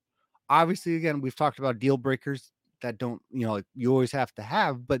layout. Obviously, again, we've talked about deal breakers that don't, like you always have to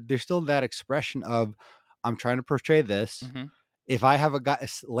have, but there's still that expression of I'm trying to portray this. If I have a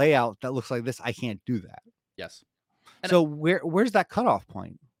layout that looks like this, I can't do that. Yes. So where's that cutoff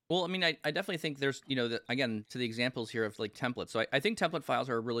point? Well, I mean, I definitely think there's, again, to the examples here of like templates. So I think template files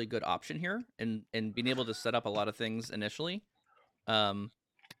are a really good option here and being able to set up a lot of things initially.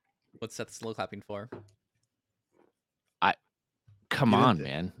 What's Seth slow clapping for? Come Get on, into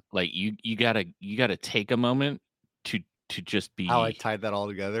man. Like you gotta take a moment to just how I be tied that all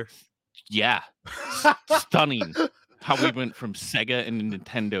together. yeah. Stunning how we went from Sega and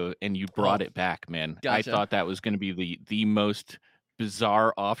Nintendo and you brought Oh, it back, man. I Gotcha. thought that was gonna be the most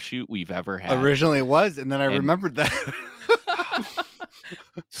bizarre offshoot we've ever had. originally it was, and then I And remembered that.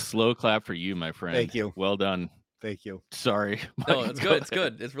 slow clap for you, my friend. Thank you. Well done. Thank you. Sorry. No, Mike, it's go good. It's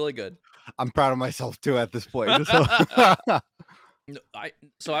ahead. good. It's really good. I'm proud of myself too at this point. So No, I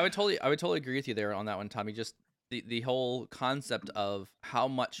would totally agree with you there on that one, Tommy. Just the whole concept of how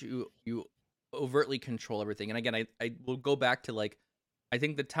much you overtly control everything. And again, I will go back to like, I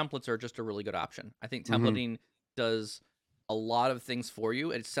think the templates are just a really good option. I think Mhm. templating does a lot of things for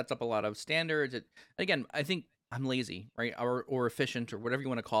you. It sets up a lot of standards. Again, I think I'm lazy, right? Or efficient or whatever you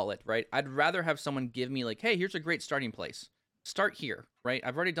want to call it, right? I'd rather have someone give me like, hey, here's a great starting place. Start here, right?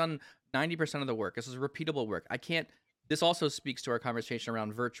 I've already done 90% of the work. This is repeatable work. I can't This also speaks to our conversation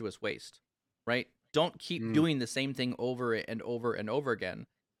around virtuous waste, right? Don't keep Mm. doing the same thing over and over and over again.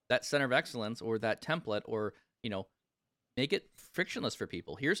 That center of excellence or that template, or make it frictionless for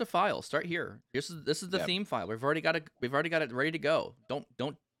people. Here's a file. Start here. This is the Yep. theme file. We've already got it ready to go.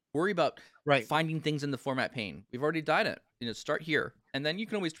 Don't worry about Right. finding things in the format pane. We've already done it. Start here, and then you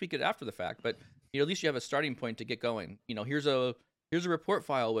can always tweak it after the fact. But at least you have a starting point to get going. Here's a report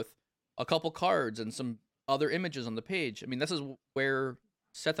file with a couple cards and some other images on the page. I mean, this is where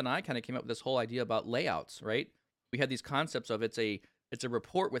Seth and I kind of came up with this whole idea about layouts, right? We had these concepts of it's a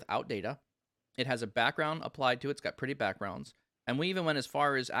report without data. It has a background applied to it. It's got pretty backgrounds. And we even went as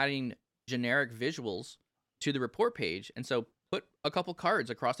far as adding generic visuals to the report page. And so put a couple cards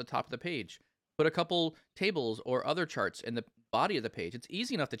across the top of the page, put a couple tables or other charts in the body of the page. It's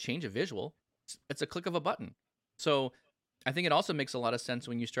easy enough to change a visual. It's a click of a button. So I think it also makes a lot of sense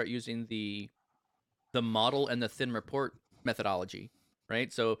when you start using the model and the thin report methodology,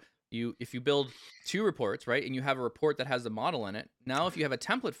 right? So if you build two reports, right, and you have a report that has the model in it, now if you have a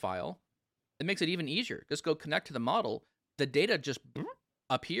template file, it makes it even easier. Just go connect to the model. The data just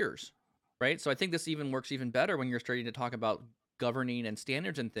appears, right? So I think this even works even better when you're starting to talk about governing and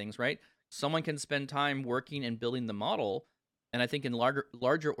standards and things, right? Someone can spend time working and building the model. And I think in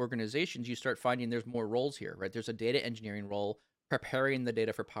larger organizations, you start finding there's more roles here, right? There's a data engineering role, preparing the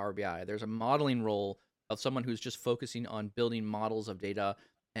data for Power BI. There's a modeling role of someone who's just focusing on building models of data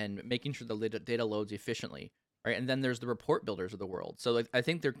and making sure the data loads efficiently, right? And then there's the report builders of the world. So like, I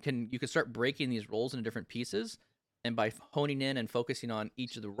think you can start breaking these roles into different pieces, and by honing in and focusing on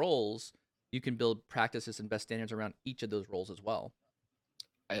each of the roles, you can build practices and best standards around each of those roles as well.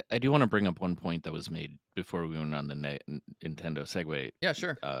 I do want to bring up one point that was made before we went on the Nintendo Segue Yeah,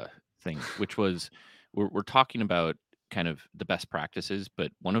 sure. thing, which was we're talking about kind of the best practices, but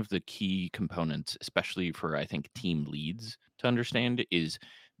one of the key components, especially for I think team leads to understand, is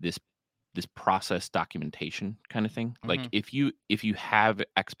this process documentation kind of thing. Like if you have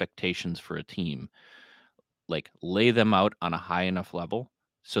expectations for a team, like lay them out on a high enough level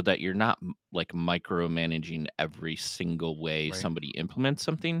so that you're not like micromanaging every single way Right. somebody implements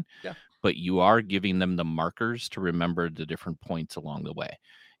something, Yeah. but you are giving them the markers to remember the different points along the way.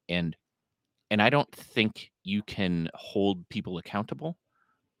 And I don't think you can hold people accountable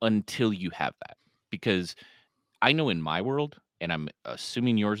until you have that. Because I know in my world, and I'm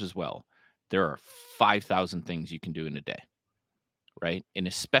assuming yours as well, there are 5,000 things you can do in a day. Right. And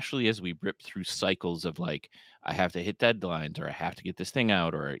especially as we rip through cycles of like, I have to hit deadlines or I have to get this thing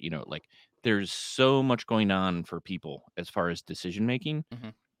out, or, like there's so much going on for people as far as decision making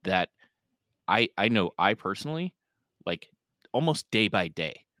Mhm. that I know I personally, like almost day by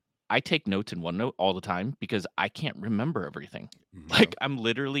day, I take notes in OneNote all the time because I can't remember everything. Mhm. Like I'm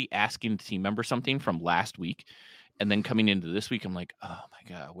literally asking the team member something from last week, and then coming into this week, I'm like, oh my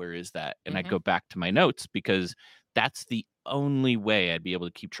God, where is that? And I Mhm. go back to my notes because that's the only way I'd be able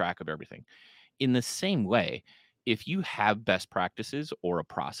to keep track of everything. In the same way, if you have best practices or a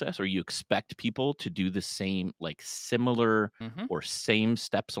process, or you expect people to do the same, like similar Mhm. or same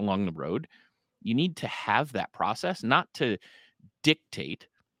steps along the road, you need to have that process, not to dictate,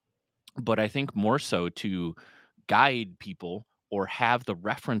 but I think more so to guide people or have the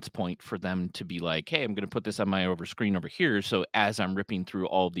reference point for them to be like, hey, I'm going to put this on my screen over here. So as I'm ripping through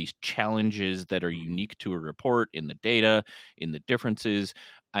all these challenges that are unique to a report in the data, in the differences,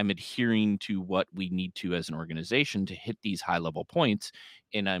 I'm adhering to what we need to as an organization to hit these high level points.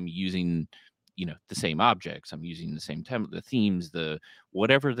 And I'm using, the same objects. I'm using the same template, the themes, the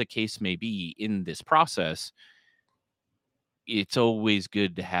whatever the case may be in this process. It's always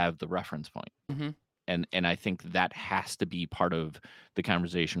good to have the reference point. Mhm. And I think that has to be part of the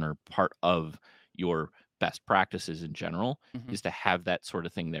conversation, or part of your best practices in general, Mhm. is to have that sort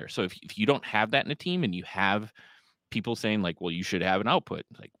of thing there. So if you don't have that in a team, and you have people saying like, well, you should have an output,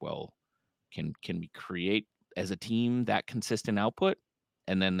 like, well, can we create as a team that consistent output?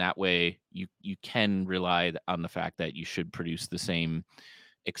 And then that way you can rely on the fact that you should produce the same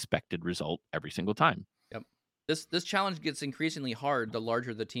expected result every single time. Yep. This challenge gets increasingly hard the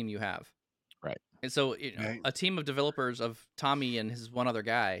larger the team you have. Right. And so, Right. a team of developers of Tommy and his one other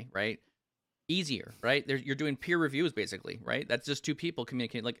guy, right? Easier, right? You're doing peer reviews basically, right? That's just two people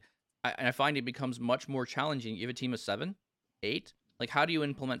communicating. Like, I find it becomes much more challenging. You have a team of 7, 8. Like, how do you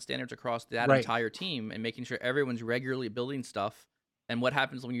implement standards across that Right. entire team and making sure everyone's regularly building stuff? And what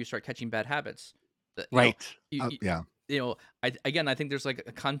happens when you start catching bad habits? Right. You, Yeah. I think there's like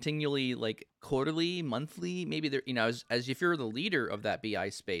a continually, like, quarterly, monthly, maybe there, as if you're the leader of that BI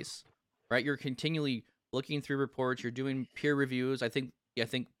space, right? You're continually looking through reports, you're doing peer reviews. I think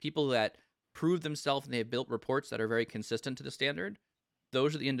people that prove themselves and they have built reports that are very consistent to the standard,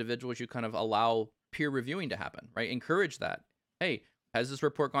 those are the individuals you kind of allow peer reviewing to happen, right? Encourage that. Hey, has this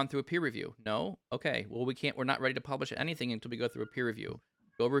report gone through a peer review? No? Okay. Well, we're not ready to publish anything until we go through a peer review.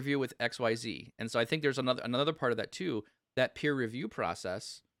 Go review with XYZ. And so I think there's another part of that too. That peer review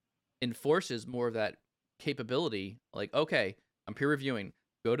process enforces more of that capability. Like, okay, I'm peer reviewing.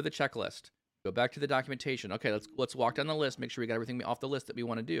 Go to the checklist. Go back to the documentation. Okay, let's walk down the list. Make sure we got everything off the list that we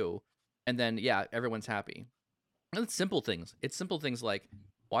want to do, and then yeah, everyone's happy. And it's simple things. It's simple things like,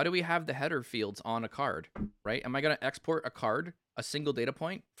 why do we have the header fields on a card? Right? Am I going to export a card, a single data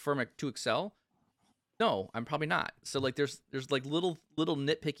point, to Excel? No, I'm probably not. So like, there's like little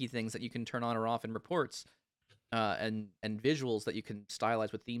nitpicky things that you can turn on or off in reports, and visuals that you can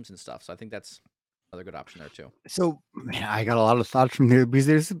stylize with themes and stuff. So I think that's another good option there too. So, man, I got a lot of thoughts from here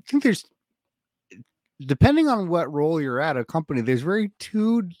because I think there's, depending on what role you're at a company, there's very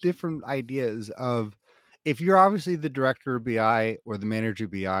two different ideas of, if you're obviously the director of BI or the manager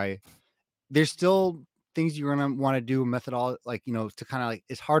of BI, there's still things you're gonna want to do methodology, like, to kind of like,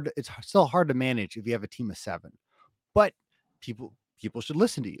 it's still hard to manage if you have a team of 7. But people should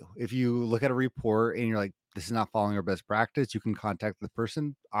listen to you. If you look at a report and you're like, this is not following our best practice, you can contact the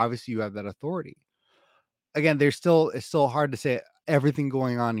person. Obviously, you have that authority. Again, it's still hard to say everything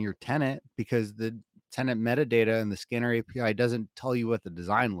going on in your tenant, because the tenant metadata and the scanner API doesn't tell you what the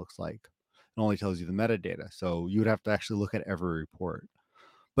design looks like. It only tells you the metadata. So you would have to actually look at every report.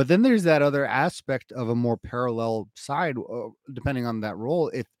 But then there's that other aspect of a more parallel side, depending on that role.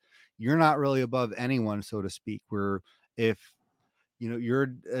 If you're not really above anyone, so to speak, where if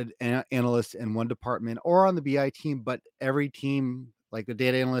you're an analyst in one department or on the BI team, but every team, like the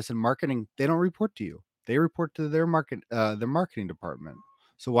data analyst and marketing, they don't report to you. They report to their marketing department.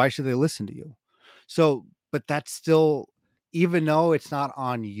 So why should they listen to you? So, but that's still, even though it's not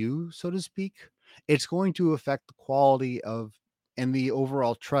on you, so to speak, it's going to affect the quality of and the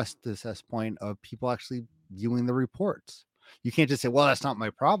overall trust assess point of people actually viewing the reports. You can't just say, well, that's not my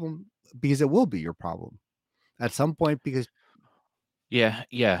problem, because it will be your problem at some point, because Yeah.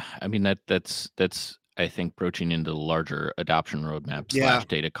 I mean, that's I think broaching into the larger adoption roadmap yeah, slash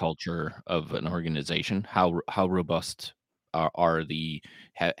data culture of an organization. How robust are the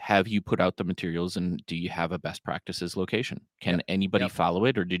have you put out the materials, and do you have a best practices location? Can Yep. anybody Yep. follow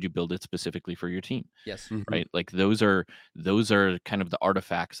it, or did you build it specifically for your team? Yes. mhm, Right? Like those are kind of the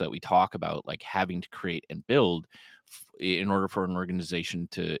artifacts that we talk about, like having to create and build in order for an organization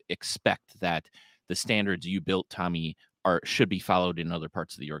to expect that the standards you built, Tommy, should be followed in other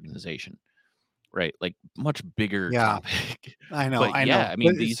parts of the organization, right? Like much bigger yeah, topic. I know, But I yeah, know, I but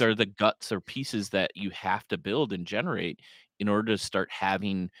mean, these it's are the guts or pieces that you have to build and generate in order to start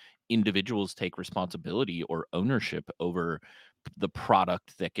having individuals take responsibility or ownership over the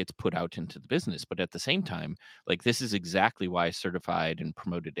product that gets put out into the business. But at the same time, like this is exactly why certified and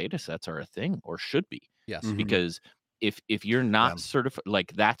promoted data sets are a thing, or should be, Yes. mhm, because if you're yeah, not certified,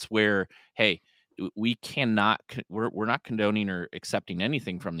 like that's where, hey, we cannot we're not condoning or accepting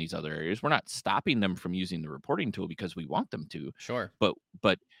anything from these other areas. We're not stopping them from using the reporting tool because we want them to, Sure.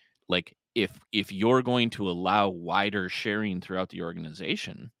 but like if you're going to allow wider sharing throughout the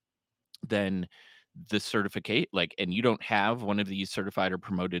organization, then the certificate, like, and you don't have one of these certified or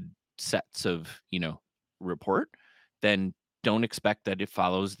promoted sets of report, then don't expect that it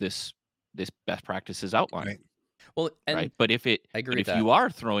follows this best practices outline, right. Well, and right? But I agree but with if that. you are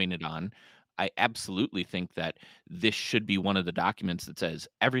throwing it on, I absolutely think that this should be one of the documents that says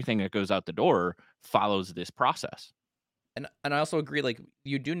everything that goes out the door follows this process. And I also agree, like,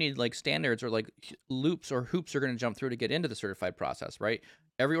 you do need like standards or like loops or hoops you're going to jump through to get into the certified process, right?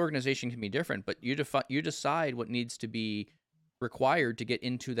 every organization can be different, but you decide what needs to be required to get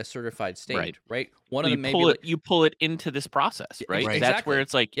into the certified Right. state, right? One Well, of you them may be pull like, it you pull it into this process, right? Right. That's where exactly.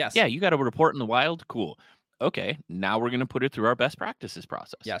 it's like, Yes. yeah, you got a report in the wild, cool. Okay, now we're going to put it through our best practices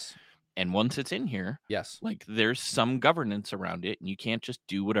process. Yes. And once it's in here, Yes. like there's some governance around it and you can't just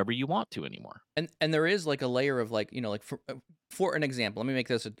do whatever you want to anymore. And there is like a layer of like, like for an example, let me make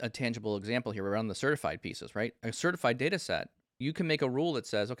this a tangible example here around the certified pieces, right? A certified data set, you can make a rule that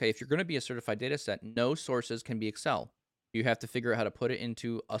says, okay, if you're going to be a certified data set, no sources can be Excel. You have to figure out how to put it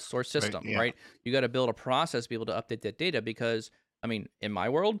into a source system, yeah. right? You got to build a process to be able to update that data because, I mean, in my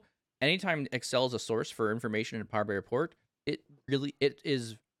world, anytime Excel is a source for information in a Power BI report, it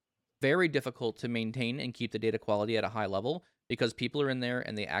is very difficult to maintain and keep the data quality at a high level because people are in there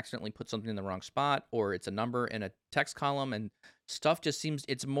and they accidentally put something in the wrong spot, or it's a number in a text column, and stuff just seems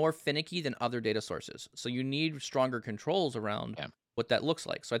it's more finicky than other data sources. So you need stronger controls around Yeah. what that looks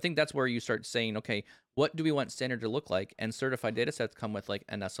like. So I think that's where you start saying, okay, what do we want standard to look like? And certified data sets come with like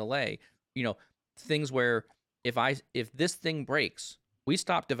an SLA, things where if this thing breaks, we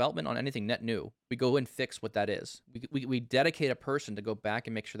stop development on anything net new. We go and fix what that is. We dedicate a person to go back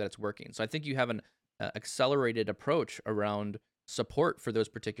and make sure that it's working. So I think you have an accelerated approach around support for those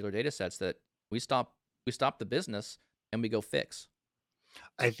particular data sets that we stop the business and we go fix.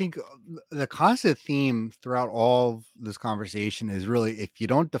 I think the constant theme throughout all of this conversation is really, if you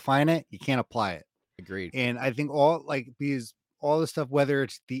don't define it, you can't apply it. Agreed. And I think because all the stuff, whether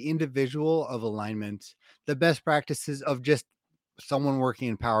it's the individual of alignment, the best practices of just someone working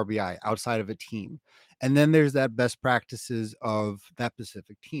in Power BI outside of a team, and then there's that best practices of that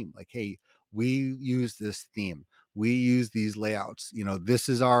specific team. Like, hey, we use this theme, we use these layouts. This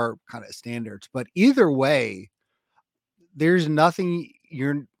is our kind of standards. But either way, there's nothing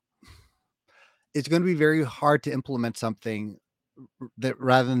it's going to be very hard to implement something that,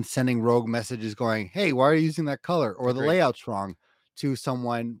 rather than sending rogue messages going, hey, why are you using that color, or the Agreed. layout's wrong, to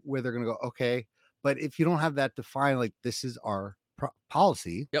someone where they're going to go, okay. But if you don't have that defined, like, this is our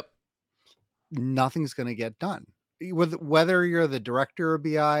policy, Yep. nothing's going to get done, whether you're the director of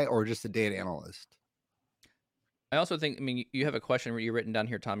BI or just a data analyst. I also think, you have a question where you're written down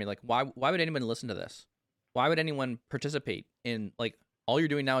here, Tommy, like why would anyone listen to this? Why would anyone participate in, like, all you're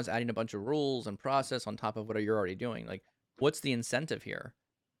doing now is adding a bunch of rules and process on top of what you're already doing? Like, what's the incentive here?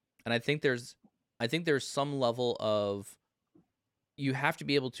 And I think there's some level of, you have to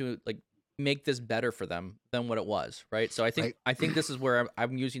be able to like make this better for them than what it was, right? So I think this is where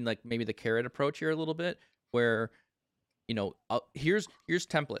I'm using like maybe the carrot approach here a little bit, where here's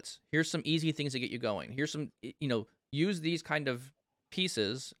templates, here's some easy things to get you going, here's some use these kind of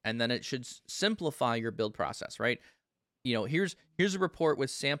pieces, and then it should simplify your build process, right? Here's a report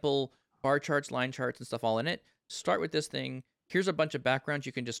with sample bar charts, line charts, and stuff all in it. Start with this thing. Here's a bunch of backgrounds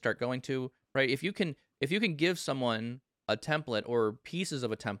you can just start going to, right? If you can give someone a template or pieces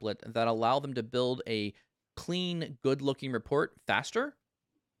of a template that allow them to build a clean, good-looking report faster,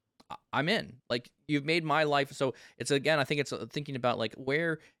 I'm in. Like, you've made my life. So it's, again, I think it's thinking about like,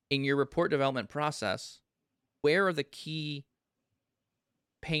 where in your report development process, where are the key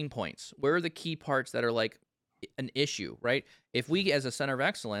pain points? Where are the key parts that are like an issue, right? If we, as a center of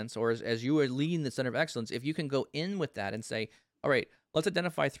excellence, or as you are leading the center of excellence, if you can go in with that and say, all right, let's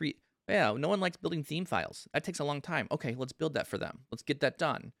identify 3. Yeah, no one likes building theme files. That takes a long time. Okay, let's build that for them. Let's get that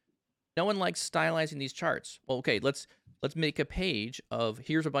done. No one likes stylizing these charts. Well, okay, let's make a page of,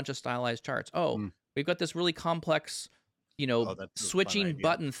 here's a bunch of stylized charts. We've got this really complex, switching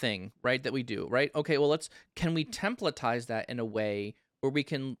button thing, right, that we do, right? Okay, well, can we templatize that in a way where we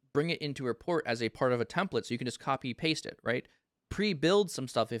can bring it into a report as a part of a template, so you can just copy paste it, right? Pre-build some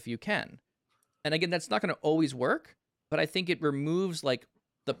stuff if you can. And again, that's not going to always work, but I think it removes like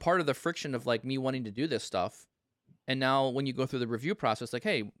the part of the friction of like me wanting to do this stuff. And now when you go through the review process, like,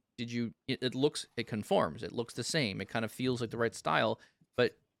 hey, it conforms, it looks the same, it kind of feels like the right style,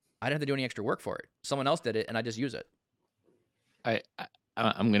 but I didn't have to do any extra work for it. Someone else did it and I just use it. I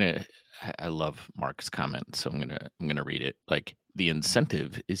love Mark's comment, so I'm gonna read it. Like, the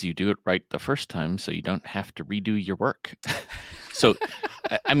incentive is you do it right the first time, so you don't have to redo your work. So,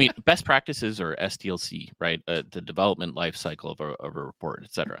 I mean, best practices, or SDLC, right? The development life cycle of a report,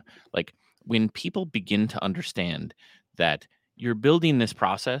 etc. Like, when people begin to understand that you're building this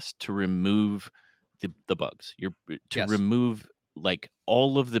process to remove the bugs, Yes. remove like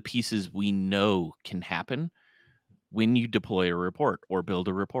all of the pieces we know can happen when you deploy a report or build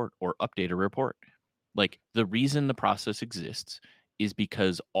a report or update a report. Like, the reason the process exists is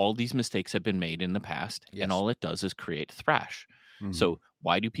because all these mistakes have been made in the past, Yes. and all it does is create thrash. Mhm. So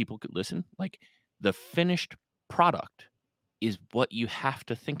why do people listen? Like, the finished product is what you have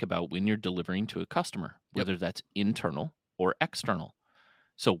to think about when you're delivering to a customer, Yep. whether that's internal or external.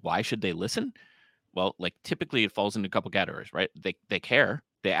 So why should they listen? Well, like typically it falls into a couple categories, right? They care.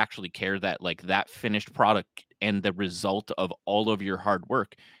 They actually care that like that finished product and the result of all of your hard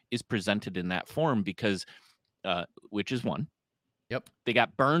work is presented in that form because which is one. Yep. They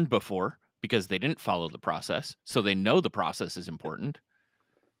got burned before because they didn't follow the process. So they know the process is important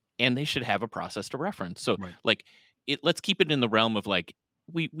and they should have a process to reference. So Right. like let's keep it in the realm of like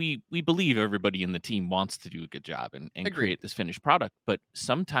we believe everybody in the team wants to do a good job and Agreed. create this finished product. But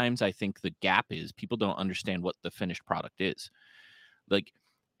sometimes I think the gap is people don't understand what the finished product is. Like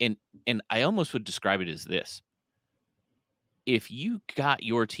and I almost would describe it as this. If you got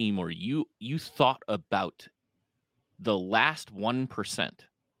your team or you thought about the last 1%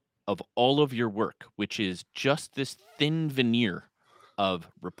 of all of your work, which is just this thin veneer of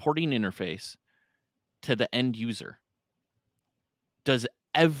reporting interface to the end user, does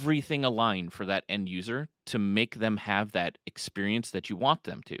everything align for that end user to make them have that experience that you want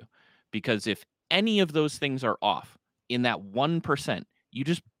them to? Because if any of those things are off in that 1%, you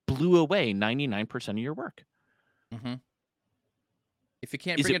just blew away 99% of your work. Mm-hmm. If you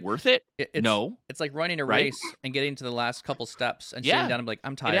can't Is bring it worth it? it's No. it's like running a Right? race and getting to the last couple steps and sitting Yeah. down and be like,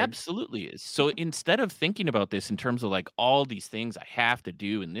 I'm It tired. absolutely is. So instead of thinking about this in terms of like all these things I have to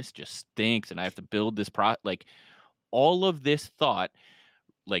do and this just stinks and I have to build this like all of this thought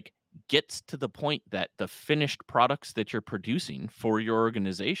like gets to the point that the finished products that you're producing for your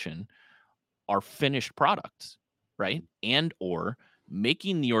organization are finished products, right? And or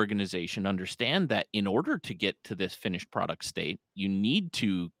making the organization understand that in order to get to this finished product state, you need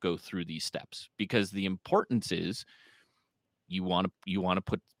to go through these steps because the importance is you want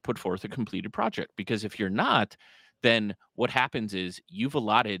to put forth a completed project, because if you're not, then what happens is you've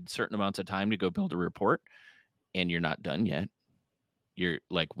allotted certain amounts of time to go build a report and you're not done yet. You're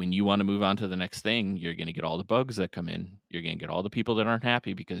like, when you want to move on to the next thing, you're going to get all the bugs that come in. You're going to get all the people that aren't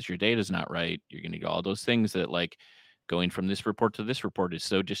happy because your data's not right. You're going to get all those things that like going from this report to this report is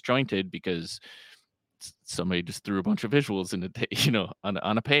so disjointed because somebody just threw a bunch of visuals in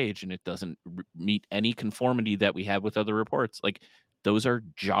on a page and it doesn't meet any conformity that we have with other reports. Like those are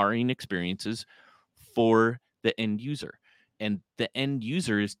jarring experiences for the end user. And the end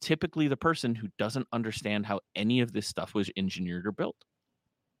user is typically the person who doesn't understand how any of this stuff was engineered or built.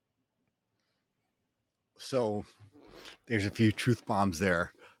 So there's a few truth bombs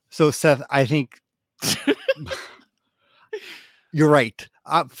there. So Seth, I think you're right.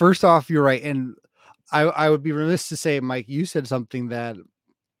 First off, you're right. And I would be remiss to say, Mike, you said something that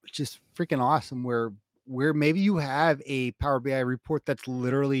just freaking awesome where maybe you have a Power BI report that's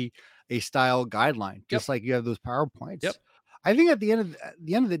literally a style guideline, just like you have those PowerPoints. Yep. I think at the end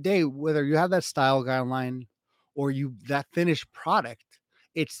of the day, whether you have that style guideline or that finished product,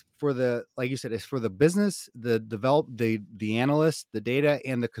 it's for the, like you said, it's for the business, the analyst, the data,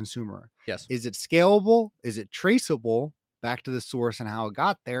 and the consumer. Yes. Is it scalable? Is it traceable back to the source and how it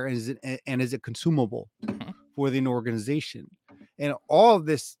got there? And is it consumable for the organization? And all of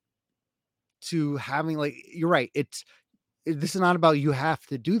this to having, like, you're right. This is not about you have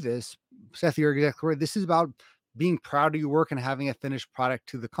to do this, Seth. You're exactly right. This is about being proud of your work and having a finished product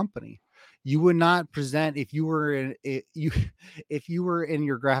to the company. You would not present if you were in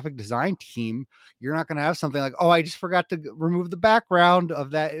your graphic design team. You're not going to have something like, oh, I just forgot to remove the background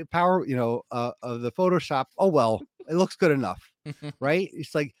of that of the Photoshop. Oh, well, it looks good enough, right?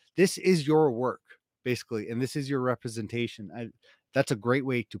 It's like, this is your work basically, and this is your representation. That's a great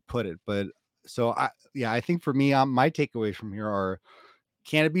way to put it. But so I think for me, my takeaways from here are: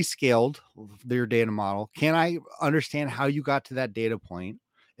 can it be scaled, their data model? Can I understand how you got to that data point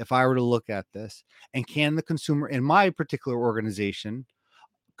if I were to look at this? And can the consumer in my particular organization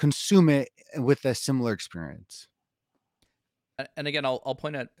consume it with a similar experience? And again, I'll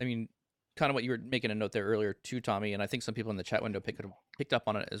point out, I mean, kind of what you were making a note there earlier too, Tommy, and I think some people in the chat window picked up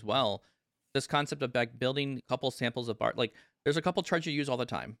on it as well. This concept of building a couple samples of bar, like there's a couple charts you use all the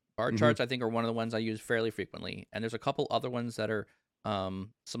time. Bar charts, I think, are one of the ones I use fairly frequently, and there's a couple other ones that are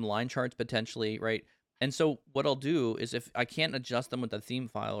some line charts potentially, right? And so what I'll do is, if I can't adjust them with the theme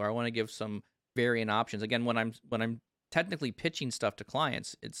file, or I want to give some variant options, again, when I'm technically pitching stuff to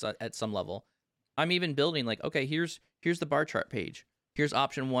clients, it's at some level, I'm even building like, okay, here's the bar chart page. Here's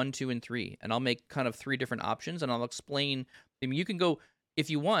option 1, 2, and 3, and I'll make kind of 3 different options, and I'll explain. I mean, you can go, if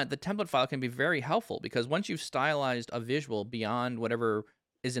you want, the template file can be very helpful, because once you've stylized a visual beyond whatever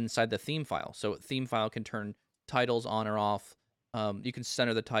is inside the theme file, so theme file can turn titles on or off. You can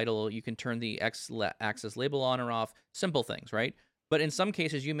center the title. You can turn the axis label on or off. Simple things, right? But in some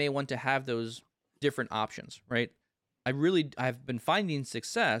cases, you may want to have those different options, right? I've been finding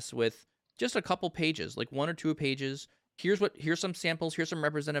success with just a couple pages, like 1 or 2 pages. Here's some samples, here's some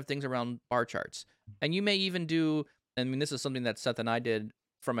representative things around bar charts. And you may even do, I mean, this is something that Seth and I did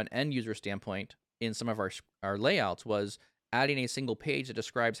from an end user standpoint in some of our layouts, was adding a single page that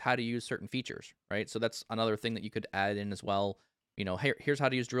describes how to use certain features, right? So that's another thing that you could add in as well. Here's how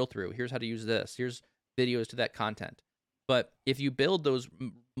to use drill through, here's how to use this, here's videos to that content. But if you build those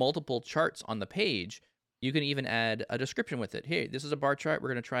multiple charts on the page, you can even add a description with it. Hey, this is a bar chart. We're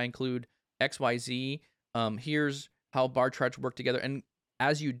going to try and include XYZ. Here's how bar charts work together. And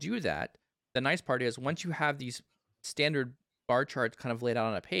as you do that, the nice part is once you have these standard bar charts kind of laid out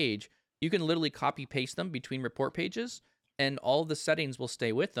on a page, you can literally copy paste them between report pages, and all of the settings will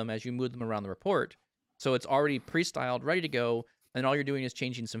stay with them as you move them around the report. So it's already pre-styled, ready to go, and all you're doing is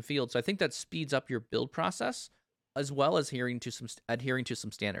changing some fields. So I think that speeds up your build process as well as adhering to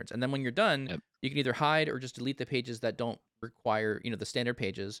some standards. And then when you're done, Yep. you can either hide or just delete the pages that don't require, the standard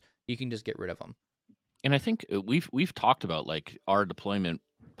pages. You can just get rid of them. And I think we've talked about like our deployment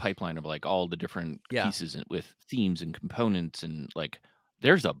pipeline of like all the different Yeah. pieces with themes and components, and like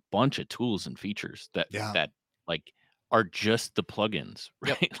there's a bunch of tools and features that Yeah. that like are just the plugins,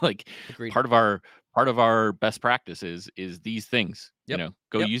 Yep. right? Like Agreed. part of our best practices is these things. Yep.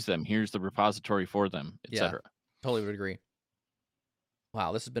 Go Yep. use them. Here's the repository for them, Yeah. etc. Totally would agree.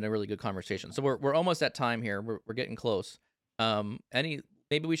 Wow, this has been a really good conversation. So we're almost at time here. We're getting close. Maybe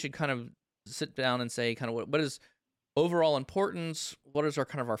we should kind of sit down and say kind of what is overall importance? What is our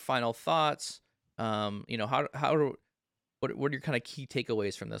kind of our final thoughts? What are your kind of key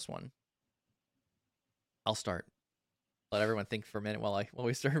takeaways from this one? I'll start. Let everyone think for a minute while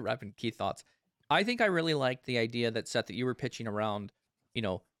we start wrapping key thoughts. I think I really like the idea that Seth that you were pitching around,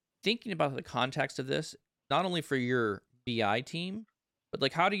 thinking about the context of this, not only for your BI team, but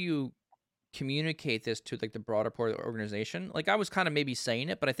like how do you communicate this to like the broader part of the organization? Like I was kind of maybe saying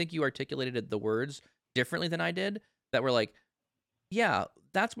it, but I think you articulated the words differently than I did. That were like, yeah,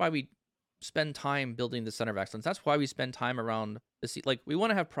 that's why we spend time building the center of excellence. That's why we spend time around like we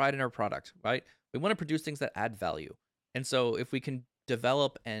want to have pride in our product, right? We want to produce things that add value. And so if we can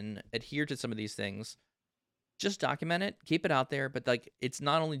develop and adhere to some of these things, just document it, keep it out there. But like, it's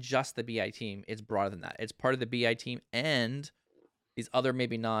not only just the BI team; it's broader than that. It's part of the BI team and these other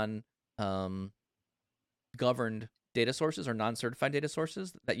maybe governed data sources or non-certified data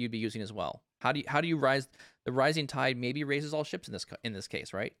sources that you'd be using as well. How do you rise? The rising tide maybe raises all ships in this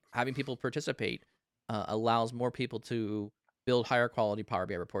case, right? Having people participate allows more people to build higher quality Power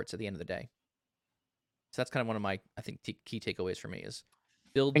BI reports at the end of the day. So that's kind of one of my, I think, key takeaways for me is I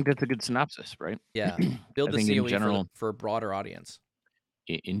build. think that's a good synopsis, right? Yeah, build I the think in COE general, for a broader audience.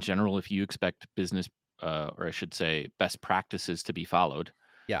 in general, if you expect business, or I should say, best practices to be followed,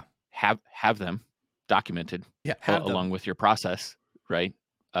 Yeah, have them documented, yeah, have them. along with your process, right?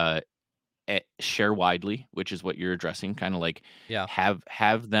 Share widely, which is what you're addressing. Kind of like Yeah,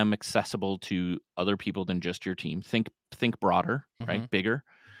 have them accessible to other people than just your team. Think broader, right? Bigger.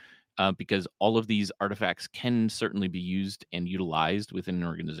 Because all of these artifacts can certainly be used and utilized within an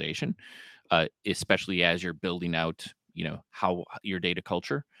organization, especially as you're building out, how your data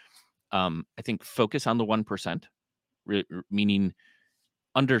culture. I think focus on the 1%, meaning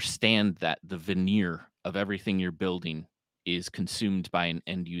understand that the veneer of everything you're building is consumed by an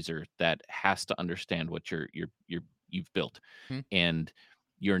end user that has to understand what you've built, Mhm. and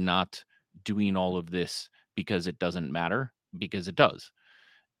you're not doing all of this because it doesn't matter, because it does.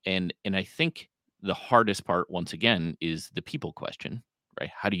 And I think the hardest part, once again, is the people question,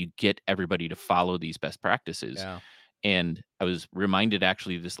 right? How do you get everybody to follow these best practices? Yeah, And I was reminded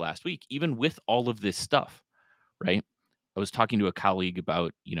actually this last week, even with all of this stuff, right? I was talking to a colleague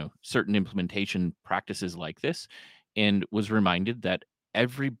about, certain implementation practices like this, and was reminded that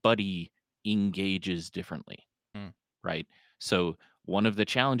everybody engages differently, Mm. right? So one of the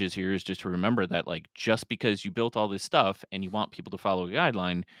challenges here is just to remember that, like, just because you built all this stuff and you want people to follow a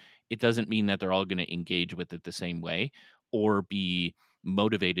guideline, it doesn't mean that they're all going to engage with it the same way or be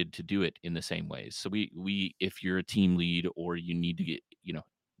motivated to do it in the same ways. So if you're a team lead or you need to get,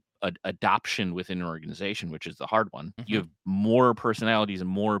 adoption within an organization, which is the hard one, you have more personalities and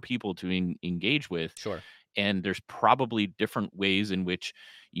more people to engage with. Sure. And there's probably different ways in which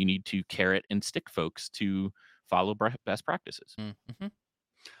you need to carrot and stick folks to follow best practices. Mm-hmm.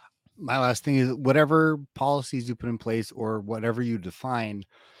 My last thing is whatever policies you put in place or whatever you define,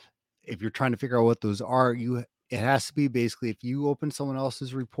 if you're trying to figure out what those are, it has to be basically if you open someone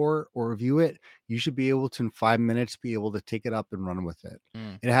else's report or review it, you should be able to in 5 minutes be able to take it up and run with it.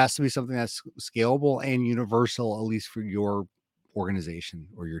 Mm. It has to be something that's scalable and universal, at least for your organization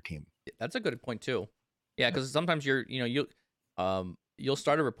or your team. That's a good point too. Yeah, because sometimes you'll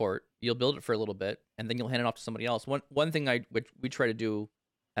start a report, you'll build it for a little bit, and then you'll hand it off to somebody else. One thing which we try to do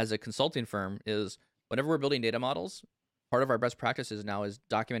as a consulting firm is whenever we're building data models, part of our best practices now is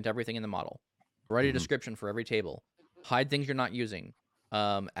document everything in the model, write a Mhm. description for every table, hide things you're not using,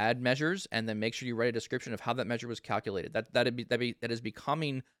 add measures, and then make sure you write a description of how that measure was calculated. That is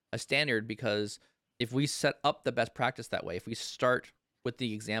becoming a standard, because if we set up the best practice that way, if we start with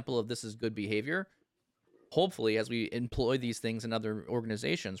the example of this is good behavior, hopefully as we employ these things in other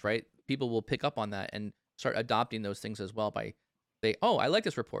organizations, right, people will pick up on that and start adopting those things as well by say, oh, I like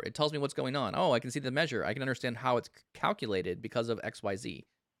this report. It tells me what's going on. Oh, I can see the measure. I can understand how it's calculated because of XYZ,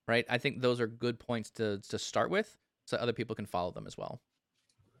 right? I think those are good points to start with so other people can follow them as well.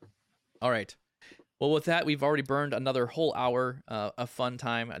 All right. Well, with that, we've already burned another whole hour of fun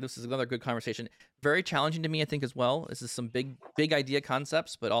time. This is another good conversation. Very challenging to me, I think, as well. This is some big idea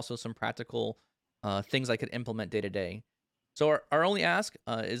concepts, but also some practical things I could implement day to day. So our only ask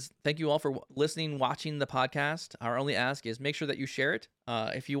is thank you all for listening, watching the podcast. Our only ask is make sure that you share it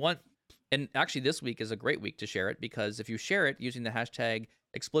if you want. And actually, this week is a great week to share it, because if you share it using the hashtag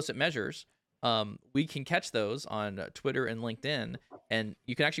explicit measures, we can catch those on Twitter and LinkedIn, and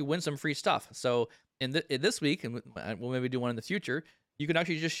you can actually win some free stuff. So in this week, and we'll maybe do one in the future, you can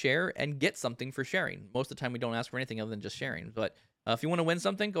actually just share and get something for sharing. Most of the time, we don't ask for anything other than just sharing. But if you want to win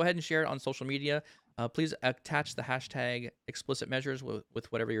something, go ahead and share it on social media. Please attach the hashtag explicit measures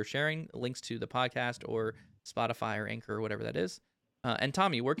with whatever you're sharing, links to the podcast or Spotify or Anchor or whatever that is. And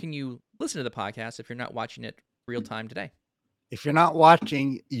Tommy, where can you listen to the podcast if you're not watching it real time today? If you're not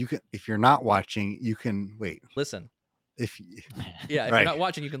watching, you can. If you're not watching, you can wait. Listen. If Yeah, if right. you're not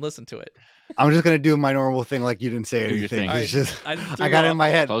watching, you can listen to it. I'm just gonna do my normal thing, like you didn't say Do your anything. thing. It's just I I got it in my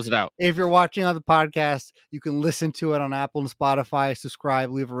head. Close it out. If you're watching on the podcast, you can listen to it on Apple and Spotify.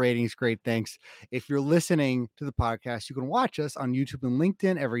 Subscribe, leave a rating. It's great. Thanks. If you're listening to the podcast, you can watch us on YouTube and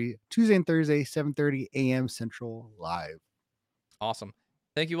LinkedIn every Tuesday and Thursday, 7:30 a.m. Central live. Awesome.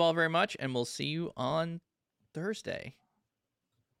 Thank you all very much, and we'll see you on Thursday.